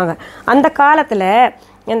வச்சுருப்பாங்க. அந்த காலத்தில்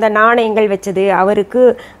இந்த நாணயங்கள் வச்சது, அவருக்கு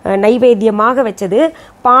நைவேத்தியமாக வச்சது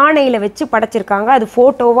பானையில் வச்சு படைச்சிருக்காங்க. அது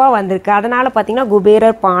ஃபோட்டோவாக வந்திருக்கு. அதனால் பார்த்திங்கன்னா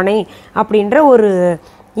குபேரர் பானை அப்படின்ற ஒரு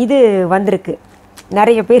இது வந்திருக்கு.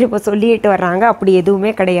 நிறைய பேர் இப்போ சொல்லிட்டு வர்றாங்க. அப்படி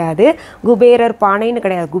எதுவுமே கிடையாது, குபேரர் பானைன்னு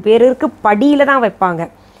கிடையாது. குபேரருக்கு படியில் தான் வைப்பாங்க.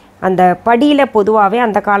 அந்த படியில் பொதுவாகவே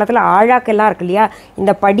அந்த காலத்தில் ஆழாக்கெல்லாம் இருக்கு இல்லையா,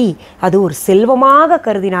 இந்த படி அது ஒரு செல்வமாக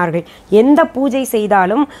கருதினார்கள். எந்த பூஜை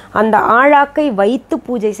செய்தாலும் அந்த ஆழாக்கை வைத்து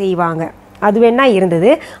பூஜை செய்வாங்க. அது வேணா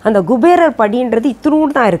இருந்தது. அந்த குபேரர் படின்றது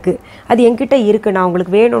இத்தினூண்டு தான் இருக்குது. அது என்கிட்ட இருக்குது, நான்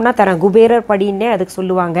உங்களுக்கு வேணும்னா தரேன். குபேரர் படின்னே அதுக்கு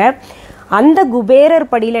சொல்லுவாங்க. அந்த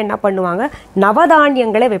குபேரர் படியில் என்ன பண்ணுவாங்க,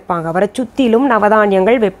 நவதானியங்களை வைப்பாங்க. அவரை சுற்றிலும்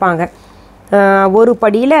நவதானியங்கள் வைப்பாங்க. ஒரு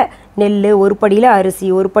படியில் நெல், ஒரு படியில் அரிசி,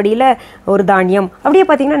 ஒரு படியில் ஒரு தானியம், அப்படியே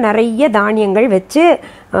பார்த்திங்கன்னா நிறைய தானியங்கள் வச்சு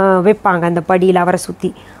வைப்பாங்க அந்த படியில் அவரை சுற்றி.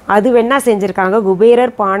 அது வேணா செஞ்சுருக்காங்க.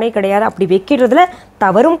 குபேரர் பானை கிடையாது, அப்படி வைக்கிறதுல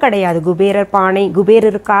தவறும் கிடையாது. குபேரர் பானை,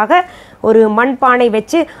 குபேரருக்காக ஒரு மண் பானை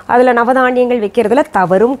வச்சு அதில் நவதானியங்கள் வைக்கிறதுல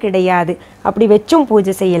தவறும் கிடையாது. அப்படி வச்சும்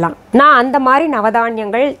பூஜை செய்யலாம். நான் அந்த மாதிரி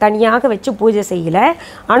நவதானியங்கள் தனியாக வச்சு பூஜை செய்யலை.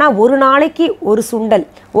 ஆனால் ஒரு நாளைக்கு ஒரு சுண்டல்,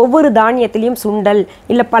 ஒவ்வொரு தானியத்துலேயும் சுண்டல்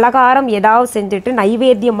இல்லை பலகாரம் ஏதாவது செஞ்சுட்டு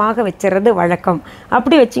நைவேத்தியமாக வச்சுறது வழக்கம்.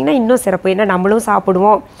 அப்படி வச்சிங்கன்னா இன்னும் சிறப்பு. ஏன்னா நம்மளும்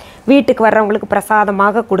சாப்பிடுவோம், வீட்டுக்கு வர்றவங்களுக்கு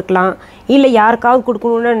பிரசாதமாக கொடுக்கலாம், இல்லை யாருக்காவது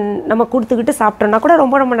கொடுக்கணுன்னு நம்ம கொடுத்துக்கிட்டு சாப்பிட்டோம்னா கூட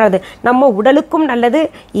ரொம்ப ரொம்ப நல்லது. நம்ம உடலுக்கும் நல்லது,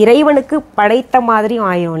 இறைவனுக்கு படைத்த மாதிரியும்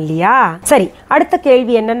ஆயிரும் இல்லையா? சரி, அடுத்த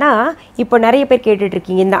கேள்வி என்னன்னா, இப்போ நிறைய பேர் கேட்டுட்டு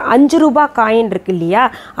இருக்கீங்க, இந்த 5 ரூபாய் காயின் இருக்கு இல்லையா,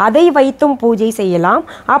 அதை வைத்தும் பூஜை செய்யலாம்.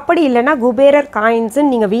 அப்படி இல்லைன்னா குபேரர்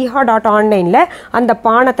காயின்ஸுன்னு நீங்கள் viha.online அந்த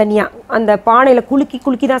பானை தனியாக, அந்த பானையில்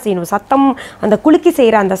குலுக்கி தான் செய்யணும். சத்தம், அந்த குலுக்கி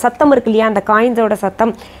செய்கிற அந்த சத்தம் இருக்கு இல்லையா, அந்த காயின்ஸோட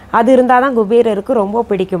சத்தம், அது இருந்தால் தான் குபேரருக்கு ரொம்ப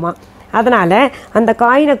பிடிக்குமா. அதனால் அந்த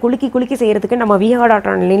காயினை குலுக்கி செய்கிறதுக்கு நம்ம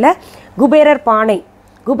viha.online குபேரர்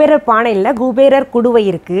பானை இல்லை, குபேரர் குடுவை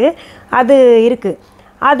இருக்குது, அது இருக்குது.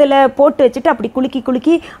 அதில் போட்டு வச்சுட்டு அப்படி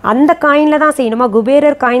குலுக்கி அந்த காயினில் தான் செய்யணுமா,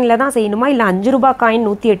 குபேரர் காயினில் தான் செய்யணுமா, இல்லை 5 ரூபாய் காயின்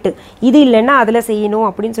 108 இது இல்லைன்னா அதில் செய்யணும்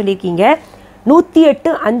அப்படின்னு சொல்லியிருக்கீங்க.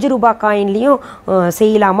 108 5 ரூபாய் காயின்லேயும்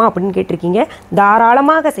செய்யலாமா அப்படின்னு கேட்டிருக்கீங்க.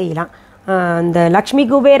 தாராளமாக செய்யலாம். அந்த லக்ஷ்மி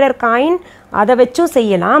குபேரர் காயின் அதை வச்சும்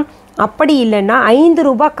செய்யலாம். அப்படி இல்லைன்னா 5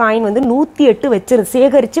 ரூபாய் காயின் 108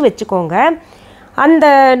 சேகரித்து வச்சுக்கோங்க. அந்த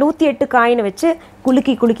 108 காயினை வச்சு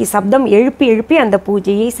குலுக்கி சப்தம் எழுப்பி அந்த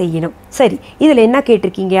பூஜையை செய்யணும். சரி, இதில் என்ன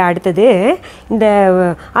கேட்டிருக்கீங்க அடுத்தது, இந்த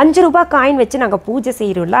 5 ரூபாய் காயின் வச்சு நாங்கள் பூஜை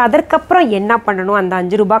செய்கிறோம்ல, அதற்கப்புறம் என்ன பண்ணணும் அந்த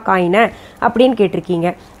 5 ரூபாய் காயினை அப்படின்னு கேட்டிருக்கீங்க.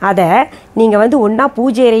 அதை நீங்கள் ஒன்றா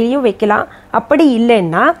பூஜை அறையிலையும் வைக்கலாம். அப்படி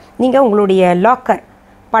இல்லைன்னா நீங்கள் உங்களுடைய லாக்கர்,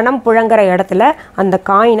 பணம் புழங்குற இடத்துல அந்த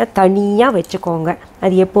காயினை தனியாக வச்சுக்கோங்க.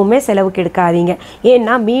 அது எப்போவுமே செலவுக்கு எடுக்காதீங்க.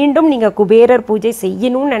 ஏன்னா மீண்டும் நீங்கள் குபேரர் பூஜை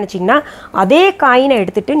செய்யணும்னு நினச்சிங்கன்னா அதே காயினை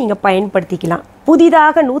எடுத்துகிட்டு நீங்கள் பயன்படுத்திக்கலாம்.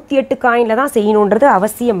 புதிதாக 108 காயினில் தான் செய்யணுன்றது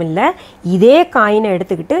அவசியம் இல்லை. இதே காயினை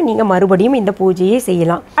எடுத்துக்கிட்டு நீங்கள் மறுபடியும் இந்த பூஜையை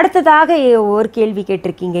செய்யலாம். அடுத்ததாக ஒரு கேள்வி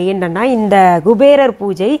கேட்டிருக்கீங்க, என்னென்னா இந்த குபேரர்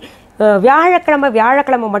பூஜை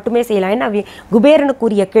வியாழக்கிழமை மட்டுமே செய்யலாம். ஏன்னா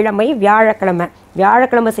குபேரனுக்குரிய கிழமை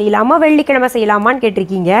வியாழக்கிழமை செய்யலாமா வெள்ளிக்கிழமை செய்யலாமான்னு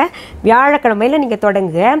கேட்டிருக்கீங்க. வியாழக்கிழமையில் நீங்கள்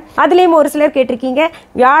தொடங்குங்க. அதுலேயும் ஒரு சிலர் கேட்டிருக்கீங்க,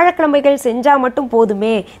 வியாழக்கிழமைகள் செஞ்சால் மட்டும்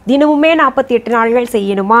போதுமே, தினமுமே 48 நாள்கள்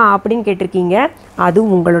செய்யணுமா அப்படின்னு கேட்டிருக்கீங்க. அது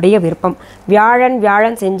உங்களுடைய விருப்பம்.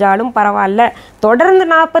 வியாழன் செஞ்சாலும் பரவாயில்ல, தொடர்ந்து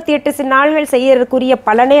 48 நாள்கள் செய்யறதுக்குரிய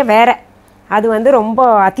பலனே வேறு. அது ரொம்ப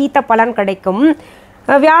அதீத பலன் கிடைக்கும்.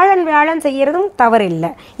 வியாழன் செய்கிறதும் தவறில்லை.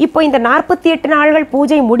 இப்போ இந்த 48 நாள்கள்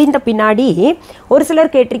பூஜை முடிந்த பின்னாடி ஒரு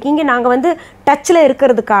சிலர் கேட்டிருக்கீங்க, நாங்கள் டச்சில்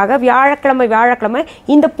இருக்கிறதுக்காக வியாழக்கிழமை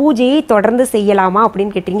இந்த பூஜையை தொடர்ந்து செய்யலாமா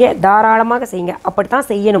அப்படின்னு கேட்டீங்க. தாராளமாக செய்யுங்க. அப்படி தான்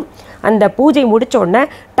செய்யணும். அந்த பூஜை முடித்தோடனே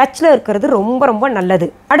டச்சில் இருக்கிறது ரொம்ப ரொம்ப நல்லது.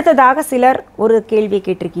 அடுத்ததாக சிலர் ஒரு கேள்வியை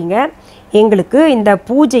கேட்டிருக்கீங்க, எங்களுக்கு இந்த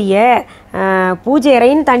பூஜை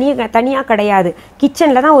அறைன்னு தனியாக கிடையாது,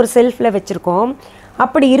 கிச்சனில் தான் ஒரு செல்ஃபில் வச்சுருக்கோம்.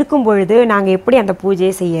 அப்படி இருக்கும் பொழுது நாங்கள் எப்படி அந்த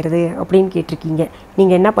பூஜையை செய்யறது அப்படின்னு கேட்டிருக்கீங்க.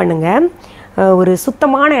 நீங்கள் என்ன பண்ணுங்கள், ஒரு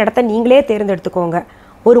சுத்தமான இடத்த நீங்களே தேர்ந்தெடுத்துக்கோங்க.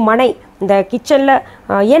 ஒரு மனை, இந்த கிச்சனில்,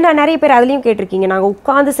 ஏன்னா நிறைய பேர் அதுலேயும் கேட்டிருக்கீங்க, நாங்கள்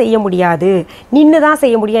உட்காந்து செய்ய முடியாது, நின்று தான்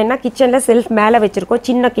செய்ய முடியும். ஏன்னா கிச்சனில் செல்ஃப் மேலே வச்சுருக்கோம்,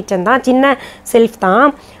 சின்ன கிச்சன் தான், சின்ன செல்ஃப் தான்,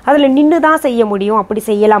 அதில் நின்று தான் செய்ய முடியும், அப்படி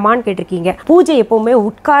செய்யலாமான்னு கேட்டிருக்கீங்க. பூஜை எப்போவுமே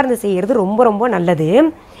உட்கார்ந்து செய்கிறது ரொம்ப ரொம்ப நல்லது.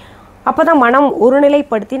 அப்போ தான் மனம்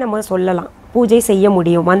ஒருநிலைப்படுத்தி நம்ம சொல்லலாம், பூஜை செய்ய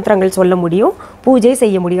முடியும், மந்திரங்கள் சொல்ல முடியும், பூஜை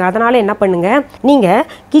செய்ய முடியும். அதனால் என்ன பண்ணுங்கள், நீங்கள்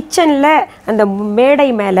கிச்சனில் அந்த மேடை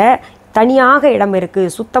மேலே தனியாக இடம்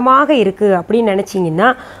இருக்குது, சுத்தமாக இருக்குது அப்படின்னு நினச்சிங்கன்னா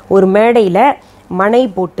ஒரு மேடையில் மனை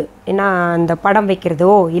போட்டு, ஏன்னா அந்த படம்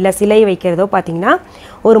வைக்கிறதோ இல்லை சிலை வைக்கிறதோ பார்த்திங்கன்னா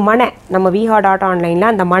ஒரு மனை, நம்ம viha.online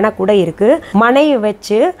அந்த மனை கூட இருக்குது. மனை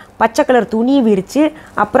வச்சு பச்சை கலர் துணி விரித்து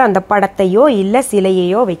அப்புறம் அந்த படத்தையோ இல்லை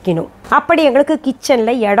சிலையையோ வைக்கணும். அப்படி எங்களுக்கு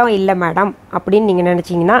கிச்சனில் இடம் இல்லை மேடம் அப்படின்னு நீங்கள்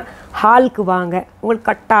நினச்சிங்கன்னா ஹாலுக்கு வாங்க. உங்களுக்கு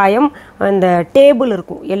கட்டாயம் அந்த டேபிள்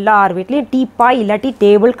இருக்கும், எல்லார் வீட்லேயும் டீப்பாய் இல்லாட்டி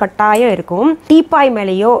டேபிள் கட்டாயம் இருக்கும். டீப்பாய்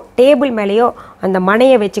மேலேயோ டேபிள் மேலேயோ அந்த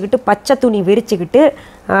மனையை வச்சுக்கிட்டு பச்சை துணி விரிச்சுக்கிட்டு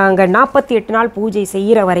அங்கே 48 நாள் பூஜை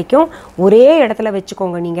செய்கிற வரைக்கும் ஒரே இடத்துல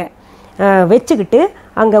வச்சுக்கோங்க. நீங்கள் வச்சுக்கிட்டு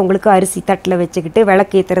அங்கே உங்களுக்கு அரிசி தட்டில் வச்சுக்கிட்டு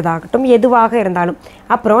விளக்கேற்றுறதாகட்டும் எதுவாக இருந்தாலும்,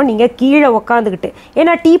 அப்புறம் நீங்கள் கீழே உட்காந்துக்கிட்டு,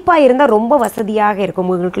 ஏன்னா டீப்பாக இருந்தால் ரொம்ப வசதியாக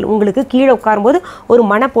இருக்கும். உங்களுக்கு கீழே உட்காரும்போது ஒரு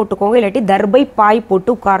மனை போட்டுக்கோங்க, இல்லாட்டி தர்பை பாய்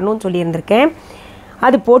போட்டு உட்காரணும்னு சொல்லியிருந்திருக்கேன்.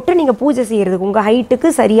 அது போட்டு நீங்கள் பூஜை செய்கிறதுக்கு உங்கள்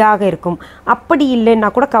ஹைட்டுக்கு சரியாக இருக்கும். அப்படி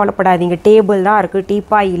இல்லைன்னா கூட கவலைப்படாதீங்க, டேபிள் தான் இருக்குது,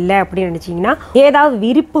 டீப்பாய் இல்லை அப்படின்னு நினச்சிங்கன்னா ஏதாவது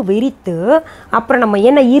விரிப்பு விரித்து அப்புறம் நம்ம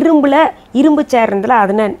என்ன இரும்பு சேர் இருந்ததில்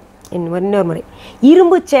அதனால் இன்னொரு முறை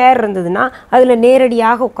இரும்பு சேர் இருந்ததுன்னா அதில்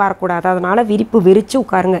நேரடியாக உட்காரக்கூடாது, அதனால் விரிப்பு விரித்து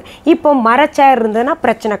உட்காருங்க. இப்போ மரச்சேர் இருந்ததுன்னா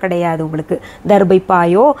பிரச்சனை கிடையாது, உங்களுக்கு தர்பை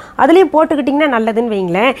பாயோ அதுலேயும் போட்டுக்கிட்டிங்கன்னா நல்லதுன்னு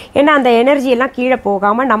வைங்களேன். ஏன்னா அந்த எனர்ஜியெல்லாம் கீழே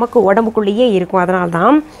போகாமல் நமக்கு உடம்புக்குள்ளேயே இருக்கும். அதனால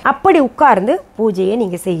தான் அப்படி உட்கார்ந்து பூஜையை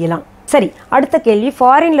நீங்கள் செய்யலாம். சரி, அடுத்த கேள்வி.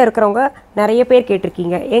 ஃபாரினில் இருக்கிறவங்க நிறைய பேர்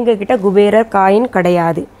கேட்டிருக்கீங்க, எங்ககிட்ட குபேரர் காயின்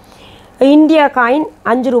கிடையாது, இந்தியா காயின்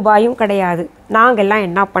 5 ரூபாயும் கிடையாது, நாங்கள்லாம்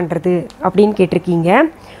என்ன பண்ணுறது அப்படின்னு கேட்டிருக்கீங்க.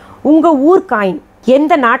 உங்கள் ஊர் காயின்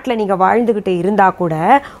எந்த நாட்டில் நீங்கள் வாழ்ந்துக்கிட்டு இருந்தால் கூட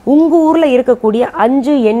உங்கள் ஊரில் இருக்கக்கூடிய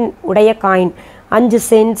 5 எண் உடைய காயின், 5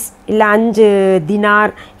 சென்ட்ஸ் இல்லை 5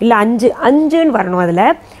 தினார் இல்லை 5ன்னு வரணும். அதில்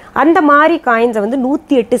அந்த மாதிரி காயின்ஸை வந்து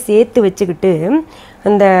 108 சேர்த்து வச்சுக்கிட்டு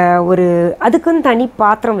அந்த ஒரு அதுக்குன்னு தனி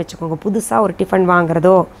பாத்திரம் வச்சுக்கோங்க. புதுசாக ஒரு டிஃபன்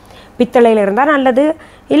வாங்குறதோ பித்தளையில் இருந்தால் நல்லது,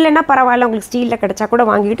 இல்லைன்னா பரவாயில்ல, உங்களுக்கு ஸ்டீலில் கிடச்சா கூட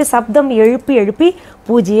வாங்கிக்கிட்டு சப்தம் எழுப்பி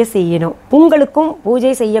பூஜையை செய்யணும். உங்களுக்கும்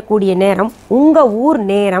பூஜை செய்யக்கூடிய நேரம் உங்கள் ஊர்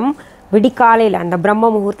நேரம் விடிக்காலையில், அந்த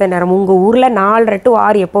பிரம்ம முகூர்த்த நேரம் உங்கள் ஊரில் 4:30 to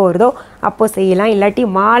 6 எப்போ வருதோ அப்போ செய்யலாம், இல்லாட்டி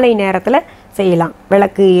மாலை நேரத்தில் செய்யலாம்,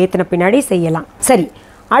 விளக்கு ஏற்றின பின்னாடி செய்யலாம். சரி,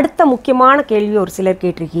 அடுத்த முக்கியமான கேள்வி ஒரு சிலர்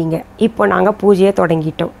கேட்டிருக்கீங்க. இப்போ நாங்கள் பூஜையை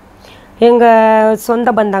தொடங்கிட்டோம், எங்கள் சொந்த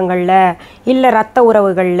பந்தங்களில் இல்லை ரத்த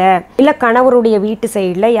உறவுகளில் இல்லை கணவருடைய வீட்டு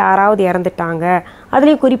சைடில் யாராவது இறந்துட்டாங்க,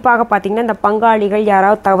 அதுலேயும் குறிப்பாக பார்த்திங்கன்னா இந்த பங்காளிகள்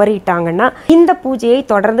யாராவது தவறிட்டாங்கன்னா இந்த பூஜையை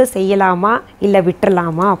தொடர்ந்து செய்யலாமா இல்லை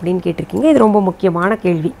விட்டுறலாமா அப்படின்னு கேட்டிருக்கீங்க. இது ரொம்ப முக்கியமான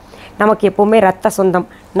கேள்வி. நமக்கு எப்போவுமே ரத்த சொந்தம்,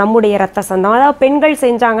 நம்முடைய ரத்த சொந்தம், அதாவது பெண்கள்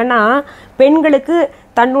செஞ்சாங்கன்னா பெண்களுக்கு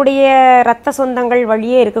தன்னுடைய ரத்த சொந்தங்கள்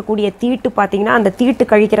வழியே இருக்கக்கூடிய தீட்டு பார்த்திங்கன்னா அந்த தீட்டு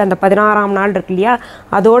கழிக்கிற அந்த 16ஆம் நாள் இருக்கு இல்லையா,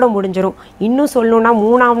 அதோடு முடிஞ்சிடும். இன்னும் சொல்லணுன்னா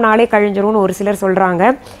 3ஆம் நாளே கழிஞ்சிரும்னு ஒரு சிலர் சொல்கிறாங்க.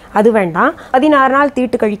 அது வேண்டாம். 16 நாள்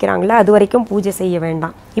தீட்டு கழிக்கிறாங்களே அது வரைக்கும் பூஜை செய்ய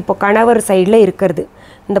வேண்டாம். இப்போ கணவர் சைடில் இருக்கிறது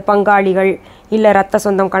இந்த பங்காளிகள் இல்லை ரத்த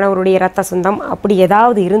சொந்தம், கணவருடைய ரத்த சொந்தம் அப்படி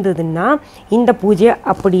ஏதாவது இருந்ததுன்னா இந்த பூஜையை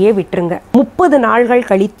அப்படியே விட்டுருங்க. 30 நாள்கள்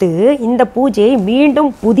கழித்து இந்த பூஜையை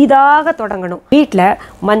மீண்டும் புதிதாக தொடங்கணும். வீட்டில்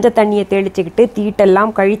மஞ்சள் தண்ணியை தெளிச்சுக்கிட்டு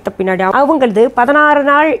தீட்டெல்லாம் கழித்த பின்னாடி, அவங்களது 16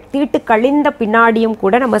 நாள் தீட்டு கழிந்த பின்னாடியும்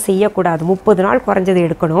கூட நம்ம செய்யக்கூடாது, 30 நாள் குறைஞ்சது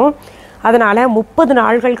எடுக்கணும். அதனால் 30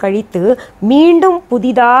 நாள்கள் கழித்து மீண்டும்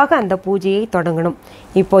புதிதாக அந்த பூஜையை தொடங்கணும்.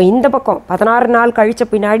 இப்போ இந்த பக்கம் 16 நாள் கழித்த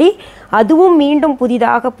பின்னாடி அதுவும் மீண்டும்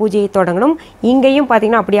புதிதாக பூஜையை தொடங்கணும். இங்கேயும்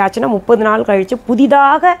பார்த்திங்கன்னா அப்படி ஆச்சுன்னா 30 நாள் கழித்து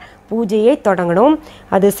புதிதாக பூஜையை தொடங்கணும்.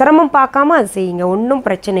 அது சிரமம் பார்க்காம அது செய்யுங்க, ஒன்றும்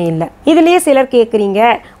பிரச்சனை இல்லை. இதுலேயே சிலர் கேட்குறீங்க,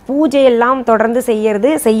 பூஜையெல்லாம் தொடர்ந்து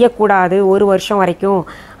செய்யக்கூடாது 1 வருஷம் வரைக்கும்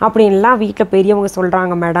அப்படின்லாம் வீட்டில் பெரியவங்க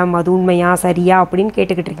சொல்கிறாங்க மேடம், அது உண்மையா சரியா அப்படின்னு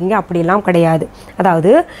கேட்டுக்கிட்டு இருக்கீங்க. அப்படிலாம் கிடையாது.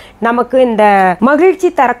 அதாவது நமக்கு இந்த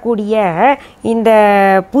மகிழ்ச்சி தரக்கூடிய இந்த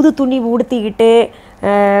புது துணி உடுத்திக்கிட்டு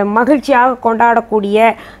மகிழ்ச்சியாக கொண்டாடக்கூடிய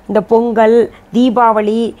இந்த பொங்கல்,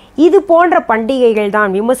 தீபாவளி இது போன்ற பண்டிகைகள்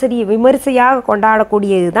தான் விமரிசையாக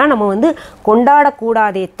கொண்டாடக்கூடியது தான் நம்ம வந்து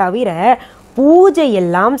கொண்டாடக்கூடாதே தவிர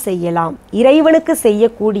பூஜையெல்லாம் செய்யலாம். இறைவனுக்கு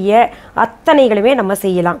செய்யக்கூடிய அத்தனைகளுமே நம்ம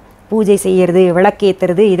செய்யலாம். பூஜை செய்யறது,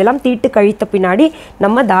 விளக்கேற்றுறது இதெல்லாம் தீட்டு கழித்த பின்னாடி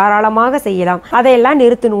நம்ம தாராளமாக செய்யலாம். அதையெல்லாம்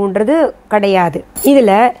நிறுத்தணுன்றது கிடையாது.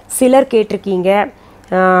 இதில் சிலர் கேட்டிருக்கீங்க,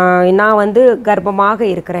 நான் வந்து கர்ப்பமாக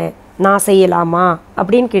இருக்கிறேன், நான் செய்யலாமா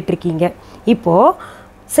அப்படின்னு கேட்டிருக்கீங்க. இப்போது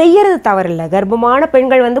செய்யறது தவறில்லை. கர்ப்பமான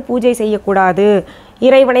பெண்கள் வந்து பூஜை செய்யக்கூடாது,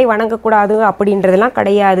 இறைவனை வணங்கக்கூடாது அப்படின்றதெல்லாம்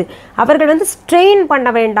கிடையாது. அவர்கள் வந்து ஸ்ட்ரெயின் பண்ண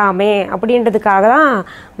வேண்டாமே அப்படின்றதுக்காக தான்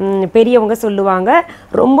பெரியவங்க சொல்லுவாங்க,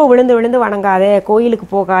 ரொம்ப விழுந்து வணங்காதே, கோயிலுக்கு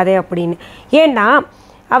போகாதே அப்படின்னு. ஏன்னா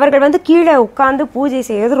அவர்கள் வந்து கீழே உட்காந்து பூஜை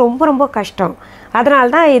செய்கிறது ரொம்ப ரொம்ப கஷ்டம். அதனால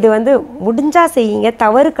தான் இது வந்து முடிஞ்சால் செய்யுங்க,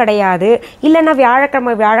 தவறு கிடையாது. இல்லைன்னா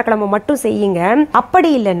வியாழக்கிழமை மட்டும் செய்யுங்க. அப்படி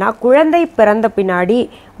இல்லைன்னா குழந்தை பிறந்த பின்னாடி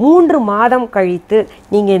 3 மாதம் கழித்து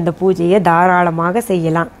நீங்கள் இந்த பூஜையை தாராளமாக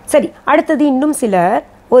செய்யலாம். சரி, அடுத்தது இன்னும் சிலர்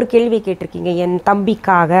ஒரு கேள்வி கேட்டிருக்கீங்க, என்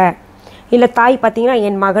தம்பிக்காக இல்லை தாய் பார்த்திங்கன்னா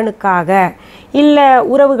என் மகனுக்காக இல்லை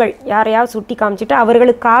உறவுகள் யாரையாவது சுட்டி காமிச்சிட்டு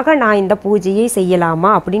அவர்களுக்காக நான் இந்த பூஜையை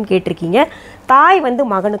செய்யலாமா அப்படின்னு கேட்டிருக்கீங்க. தாய் வந்து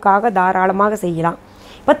மகனுக்காக தாராளமாக செய்யலாம்.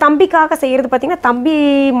 இப்போ தம்பிக்காக செய்கிறது பார்த்திங்கன்னா தம்பி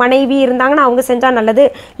மனைவி இருந்தாங்கன்னா அவங்க செஞ்சால் நல்லது,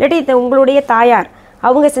 இல்லாட்டி உங்களுடைய தாயார்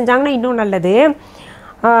அவங்க செஞ்சாங்கன்னா இன்னும் நல்லது.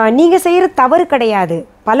 நீங்கள் செய்கிறது தவறு கிடையாது,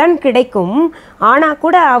 பலன் கிடைக்கும். ஆனால்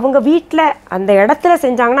கூட அவங்க வீட்டில் அந்த இடத்துல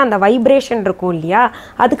செஞ்சாங்கன்னா அந்த வைப்ரேஷன் இருக்கும் இல்லையா,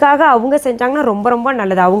 அதுக்காக அவங்க செஞ்சாங்கன்னா ரொம்ப ரொம்ப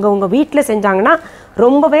நல்லது. அவங்க வீட்டில் செஞ்சாங்கன்னா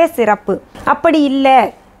ரொம்பவே சிறப்பு. அப்படி இல்லை,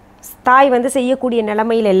 தாய் வந்து செய்யக்கூடிய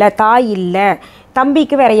நிலைமையில் இல்லை, தாய் இல்லை,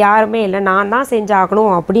 தம்பிக்கு வேறு யாருமே இல்லை, நான் தான்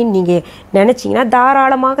செஞ்சாகணும் அப்படின்னு நீங்கள் நினச்சிங்கன்னா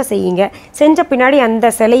தாராளமாக செய்யுங்க. செஞ்ச பின்னாடி அந்த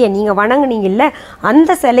சிலையை நீங்கள் வணங்குனீங்கல்ல,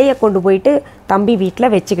 அந்த சிலையை கொண்டு போயிட்டு தம்பி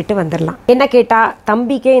வீட்டில் வச்சுக்கிட்டு வந்துடலாம். என்ன கேட்டால்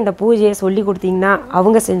தம்பிக்கே இந்த பூஜையை சொல்லி கொடுத்தீங்கன்னா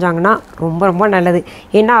அவங்க செஞ்சாங்கன்னா ரொம்ப ரொம்ப நல்லது.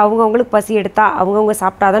 ஏன்னா அவங்கவுங்களுக்கு பசி எடுத்தால் அவங்கவுங்க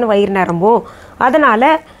சாப்பிட்டாதானே வயிறு நிரம்பும். அதனால்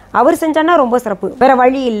அவர் செஞ்சான்னா ரொம்ப சிறப்பு. வேறு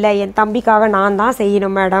வழி இல்லை, என் தம்பிக்காக நான் தான்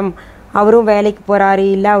செய்யணும் மேடம், அவரும் வேலைக்கு போகிறாரு,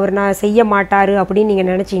 இல்லை அவர் நான் செய்ய மாட்டார் அப்படின்னு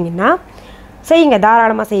நீங்கள் நினச்சிங்கன்னா செய்யுங்க,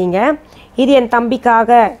 தாராளமாக செய்யுங்க. இது என் தம்பிக்காக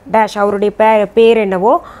டேஷ் அவருடைய பேர்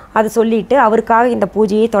என்னவோ அது சொல்லிவிட்டு அவருக்காக இந்த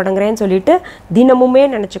பூஜையை தொடங்குறேன்னு சொல்லிவிட்டு தினமுமே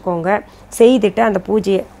நினச்சிக்கோங்க. செய்துட்டு அந்த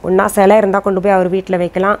பூஜையை ஒன்றா சிலை இருந்தால் கொண்டு போய் அவர் வீட்டில்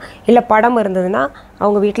வைக்கலாம், இல்லை படம் இருந்ததுன்னா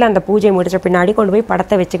அவங்க வீட்டில் அந்த பூஜை முடித்த பின்னாடி கொண்டு போய்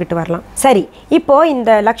படத்தை வச்சுக்கிட்டு வரலாம். சரி, இப்போது இந்த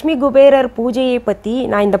லக்ஷ்மி குபேரர் பூஜையை பற்றி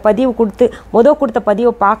நான் இந்த பதிவு கொடுத்த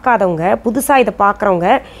பதிவை பார்க்காதவங்க, புதுசாக இதை பார்க்குறவங்க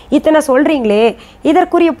இத்தனை சொல்கிறீங்களே,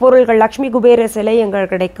 இதற்குரிய பொருள்கள் லக்ஷ்மி குபேரர் சிலை எங்கே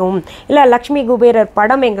கிடைக்கும், இல்லை லக்ஷ்மி குபேரர்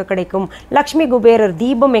படம் எங்கே கிடைக்கும், லக்ஷ்மி குபேரர்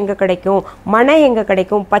தீபம் எங்கே கிடைக்கும், மனை எங்கே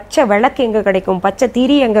கிடைக்கும், பச்சை விளக்கு எங்கே கிடைக்கும், பச்சை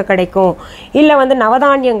திரி எங்கே கிடைக்கும், இல்லை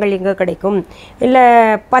நவதானியங்கள் எங்கே கிடைக்கும், இல்லை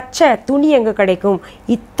பச்சை துணி எங்கே கிடைக்கும்,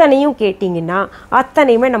 இத்தனையும் கேட்டிங்கன்னா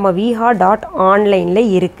அத்தனையுமே நம்ம viha.online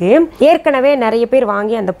இருக்குது. ஏற்கனவே நிறைய பேர்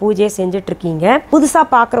வாங்கி அந்த பூஜையை செஞ்சிட்ருக்கீங்க. புதுசாக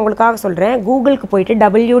பார்க்குறவங்களுக்காக சொல்கிறேன், கூகுளுக்கு போயிட்டு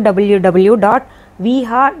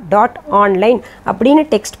www.viha.online அப்படின்னு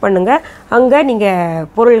டெக்ஸ்ட் பண்ணுங்கள். அங்கே நீங்கள்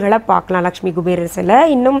பொருள்களை பார்க்கலாம். லக்ஷ்மி குபேரர் சிலை,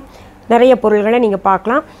 இன்னும் நிறைய பொருள்களை நீங்கள்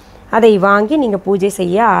பார்க்கலாம். அதை வாங்கி நீங்கள் பூஜை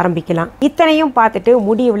செய்ய ஆரம்பிக்கலாம். இத்தனையும் பார்த்துட்டு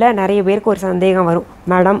முடிவில் நிறைய பேருக்கு ஒரு சந்தேகம் வரும்,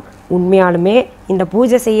 மேடம் உண்மையாலுமே இந்த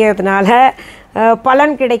பூஜை செய்யறதுனால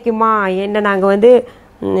பலன் கிடைக்குமா, என்ன நாங்கள்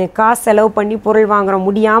காசு செலவு பண்ணி பொருள் வாங்குகிறோம்,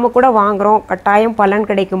 முடியாமல் கூட வாங்குகிறோம், கட்டாயம் பலன்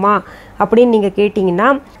கிடைக்குமா அப்படின்னு நீங்கள் கேட்டிங்கன்னா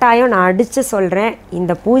கட்டாயம் நான் அடித்து சொல்கிறேன்,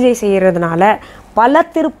 இந்த பூஜை செய்கிறதுனால பல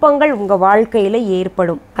திருப்பங்கள் உங்கள் வாழ்க்கையில்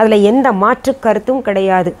ஏற்படும். அதில் எந்த மாற்று கருத்தும்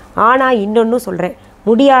கிடையாது. ஆனால் இன்னொன்று சொல்கிறேன்,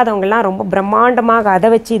 முடியாதவங்கெல்லாம் ரொம்ப பிரம்மாண்டமாக அதை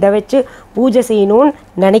வச்சு இதை வச்சு பூஜை செய்யணும்னு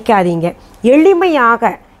நினைக்காதீங்க.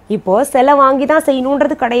 எளிமையாக இப்போது சிலை வாங்கி தான்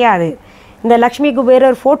செய்யணுன்றது கிடையாது. இந்த லக்ஷ்மி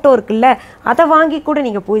குபேரர் ஃபோட்டோ இருக்குல்ல, அதை வாங்கி கூட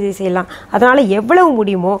நீங்கள் பூஜை செய்யலாம். அதனால் எவ்வளவு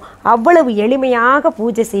முடியுமோ அவ்வளவு எளிமையாக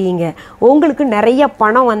பூஜை செய்யுங்க. உங்களுக்கு நிறைய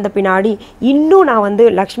பணம் வந்த பின்னாடி இன்னும் நான்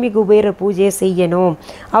லக்ஷ்மி குபேரர் பூஜையை செய்யணும்,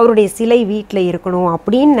 அவருடைய சிலை வீட்டில் இருக்கணும்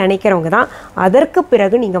அப்படின்னு நினைக்கிறவங்க தான் அதற்கு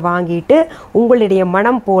பிறகு நீங்கள் வாங்கிட்டு உங்களுடைய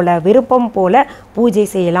மனம் போல விருப்பம் போல பூஜை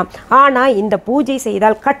செய்யலாம். ஆனால் இந்த பூஜை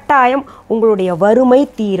செய்தால் கட்டாயம் உங்களுடைய வறுமை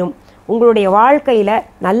தீரும், உங்களுடைய வாழ்க்கையில்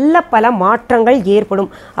நல்ல பல மாற்றங்கள் ஏற்படும்.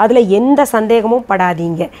 அதில் எந்த சந்தேகமும்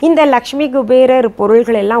படாதீங்க. இந்த லக்ஷ்மி குபேரர்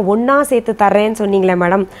பொருள்கள் எல்லாம் ஒன்றா சேர்த்து தர்றேன்னு சொன்னீங்களே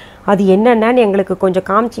மேடம், அது என்னென்னு எங்களுக்கு கொஞ்சம்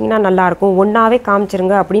காமிச்சிங்கன்னா நல்லாயிருக்கும், ஒன்றாவே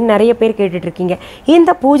காமிச்சிருங்க அப்படின்னு நிறைய பேர் கேட்டுட்ருக்கீங்க. இந்த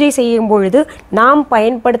பூஜை செய்யும் பொழுது நாம்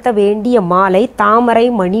பயன்படுத்த வேண்டிய மாலை தாமரை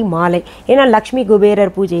மணி மாலை. ஏன்னா லக்ஷ்மி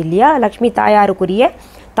குபேரர் பூஜை இல்லையா, லக்ஷ்மி தாயாருக்குரிய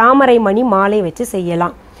தாமரை மணி மாலை வச்சு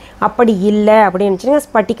செய்யலாம். அப்படி இல்லை அப்படின்னு வச்சுங்க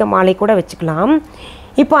ஸ்பட்டிக்க மாலை கூட வச்சுக்கலாம்.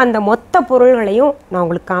 இப்போ அந்த மொத்த பொருள்களையும் நான்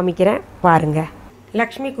உங்களுக்கு காமிக்கிறேன் பாருங்கள்.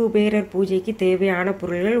 லக்ஷ்மி குபேரர் பூஜைக்கு தேவையான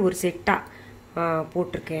பொருள்கள் ஒரு செட்டாக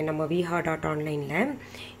போட்டிருக்கேன் நம்ம viha.online.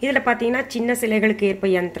 இதில் பார்த்தீங்கன்னா சின்ன சிலைகளுக்கு ஏற்ப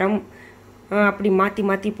யந்திரம் அப்படி மாற்றி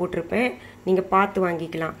மாற்றி போட்டிருப்பேன், நீங்கள் பார்த்து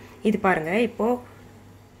வாங்கிக்கலாம். இது பாருங்கள், இப்போது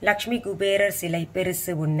லக்ஷ்மி குபேரர் சிலை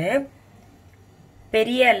பெருசு ஒன்று,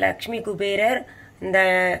 பெரிய லக்ஷ்மி குபேரர் இந்த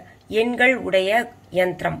எண்கள் உடைய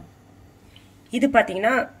யந்திரம். இது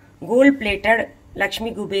பார்த்தீங்கன்னா கோல்ட் பிளேட்டட் லக்ஷ்மி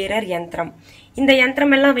குபேரர் யந்திரம். இந்த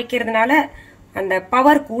யந்திரம் எல்லாம் வைக்கிறதுனால அந்த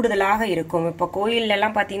பவர் கூடுதலாக இருக்கும். இப்போ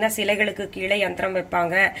கோயிலெல்லாம் பார்த்தீங்கன்னா சிலைகளுக்கு கீழே யந்திரம்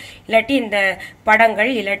வைப்பாங்க, இல்லாட்டி இந்த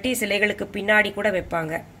படங்கள் இல்லாட்டி சிலைகளுக்கு பின்னாடி கூட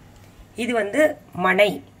வைப்பாங்க. இது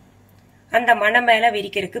மனை, அந்த மனை மேலே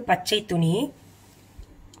விரிக்கிறதுக்கு பச்சை துணி.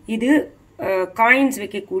 இது காயின்ஸ்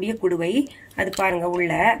வைக்கக்கூடிய குடுவை. அது பாருங்க,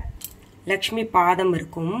 உள்ள லக்ஷ்மி பாதம்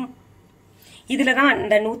இருக்கும். இதில் தான்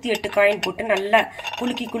இந்த 108 காயின் போட்டு நல்லா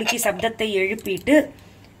குலுக்கி குலுக்கி சப்தத்தை எழுப்பிட்டு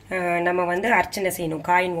நம்ம அர்ச்சனை செய்யணும்,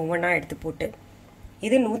 காயின் ஒவ்வொன்றா எடுத்து போட்டு.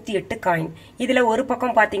 இது 108 காயின். இதில் ஒரு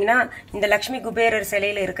பக்கம் பார்த்தீங்கன்னா இந்த லக்ஷ்மி குபேரர்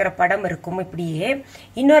சிலையில் இருக்கிற படம் இருக்கும் இப்படியே,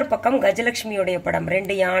 இன்னொரு பக்கம் கஜலட்சுமியோடைய படம்,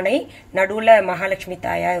 2 யானை, நடுவில் மகாலட்சுமி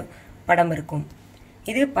தாயார் படம் இருக்கும்.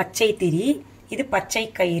 இது பச்சை திரி, இது பச்சை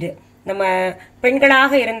கயிறு. நம்ம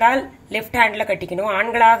பெண்களாக இருந்தால் லெஃப்ட் ஹேண்டில் கட்டிக்கணும்,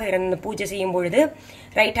 ஆண்களாக இருந்த பூஜை செய்யும் பொழுது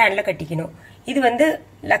ரைட் ஹேண்டில் கட்டிக்கணும். இது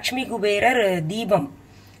லக்ஷ்மி குபேரர் தீபம்,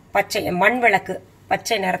 பச்சை மண் விளக்கு,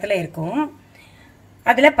 பச்சை நிறத்தில் இருக்கும்.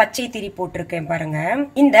 அதில் பச்சை திரி போட்டிருக்கேன் பாருங்க.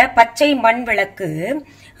 இந்த பச்சை மண் விளக்கு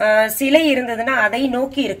சிலை இருந்ததுன்னா அதை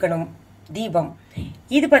நோக்கி இருக்கணும் தீபம்.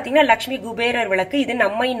 இது பார்த்தீங்கன்னா லக்ஷ்மி குபேரர் விளக்கு, இது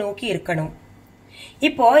நம்மை நோக்கி இருக்கணும்.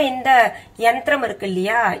 இப்போ இந்த யந்திரம் இருக்கு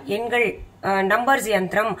இல்லையா, எண்கள் நம்பர்ஸ்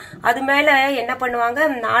யந்திரம். அது மேல என்ன பண்ணுவாங்க,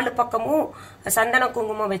 4 பக்கமும் சந்தன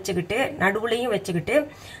குங்குமம் வச்சுக்கிட்டு நடுவுலையும் வச்சுக்கிட்டு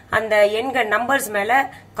அந்த எண்கள் நம்பர்ஸ் மேல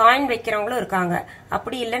காயின் வைக்கிறவங்களும் இருக்காங்க.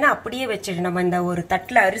 அப்படி இல்லைன்னா அப்படியே வச்சுட்டு நம்ம இந்த ஒரு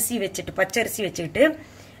தட்டுல அரிசி வச்சுட்டு பச்சரிசி வச்சுக்கிட்டு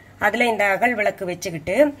அதுல இந்த அகல் விளக்கு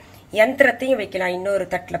வச்சுக்கிட்டு யந்திரத்தையும் வைக்கலாம். இன்னொரு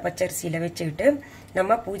தட்டுல பச்சரிசியில வச்சுக்கிட்டு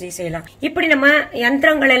நம்ம பூஜை செய்யலாம். இப்படி நம்ம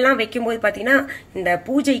யந்திரங்கள் எல்லாம் வைக்கும் போது பாத்தீங்கன்னா இந்த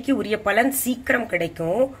பூஜைக்கு உரிய பலன் சீக்கிரம்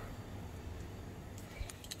கிடைக்கும்.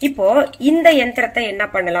 இப்போ இந்த யந்திரத்தை என்ன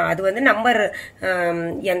பண்ணலாம், அது வந்து நம்பர்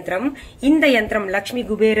யந்திரம். இந்த யந்திரம் லக்ஷ்மி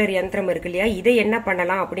குபேரர் யந்திரம் இருக்கு இல்லையா, இதை என்ன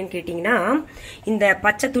பண்ணலாம் அப்படின்னு கேட்டீங்கன்னா, இந்த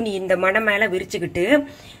பச்சை துணி இந்த மணை மேல விரிச்சுக்கிட்டு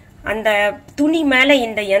அந்த துணி மேல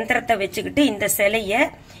இந்த யந்திரத்தை வச்சுக்கிட்டு இந்த சிலைய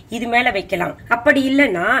இது மேல வைக்கலாம். அப்படி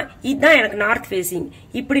இல்லைன்னா இதுதான் எனக்கு நார்த் ஃபேசிங்,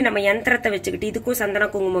 இப்படி நம்ம யந்திரத்தை வச்சுக்கிட்டு இதுக்கும் சந்தன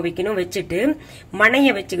குங்குமம் வைக்கணும், வச்சுட்டு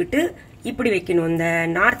மனைய வச்சுக்கிட்டு இப்படி வைக்கணும். இந்த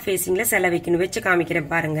நார்த் ஃபேசிங்ல சிலை வைக்கணும். வச்சு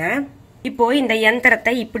காமிக்கிறேன் பாருங்க. இப்போ இந்த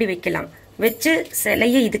யந்திரத்தை இப்படி வைக்கலாம், வச்சு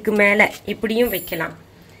சிலைய இதுக்கு மேல இப்படியும் வைக்கலாம்.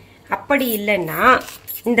 அப்படி இல்லைன்னா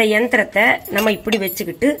இந்த யந்திரத்தை நம்ம இப்படி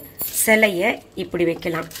வச்சுக்கிட்டு சிலைய இப்படி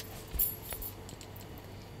வைக்கலாம்.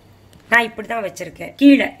 நான் இப்படிதான் வச்சிருக்கேன்.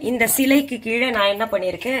 கீழே இந்த சிலைக்கு கீழே நான் என்ன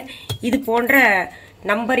பண்ணிருக்கேன், இது போன்ற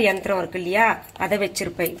நம்பர் யந்திரம் இருக்கு இல்லையா, அதை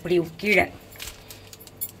வச்சிருப்பேன். இப்படி கீழே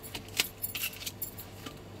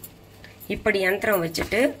இப்படி யந்திரம்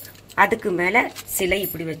வச்சுட்டு அதுக்கு மேல சிலை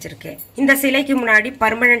இப்படி வச்சிருக்கேன். இந்த சிலைக்கு முன்னாடி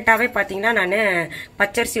பர்மனண்டாவே பாத்தீங்கன்னா நான்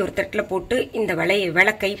பச்சரிசி ஒரு தட்டுல போட்டு இந்த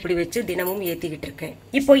விளக்கை இப்படி வச்சு தினமும் ஏத்திக்கிட்டு இருக்கேன்.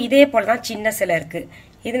 இப்போ இதே போலதான் சின்ன சிலை இருக்கு.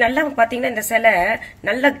 இது நல்லா பாத்தீங்கன்னா இந்த சிலை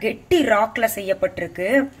நல்ல கெட்டி ராக்ல செய்யப்பட்டிருக்கு.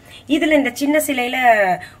 இதுல இந்த சின்ன சிலையில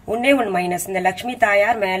ஒன்னே ஒன்னு மைனஸ், இந்த லட்சுமி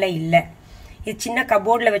தாயார் மேல இல்ல. இது சின்ன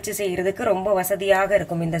கபோர்ட்ல வச்சு செய்யறதுக்கு ரொம்ப வசதியாக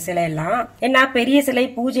இருக்கும் இந்த சிலை எல்லாம். ஏன்னா பெரிய சிலை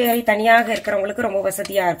பூஜை தனியாக இருக்கிறவங்களுக்கு ரொம்ப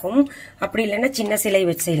வசதியா இருக்கும். அப்படி இல்லைன்னா சின்ன சிலை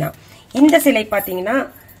வச்சு செய்யலாம். இந்த சிலை பாத்தீங்கன்னா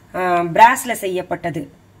பிராஸ்ல செய்யப்பட்டது,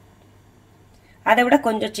 அதை விட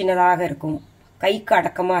கொஞ்சம் சின்னதாக இருக்கும், கைக்கு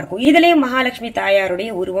அடக்கமா இருக்கும். இதுலயும் மகாலட்சுமி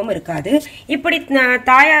தாயாருடைய உருவம் இருக்காது. இப்படி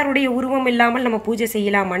தாயாருடைய உருவம் இல்லாமல் நம்ம பூஜை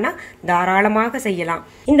செய்யலாமான்னா தாராளமாக செய்யலாம்.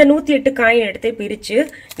 இந்த 108 காயின் எடுத்து பிரிச்சு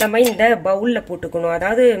நம்ம இந்த பவுல்ல போட்டுக்கணும்,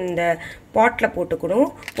 அதாவது இந்த பாட்ல போட்டுக்கணும்.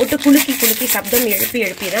 போட்டு குலுக்கி குலுக்கி சப்தம்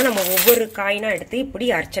எழுப்பி தான் நம்ம ஒவ்வொரு காயினா எடுத்து இப்படி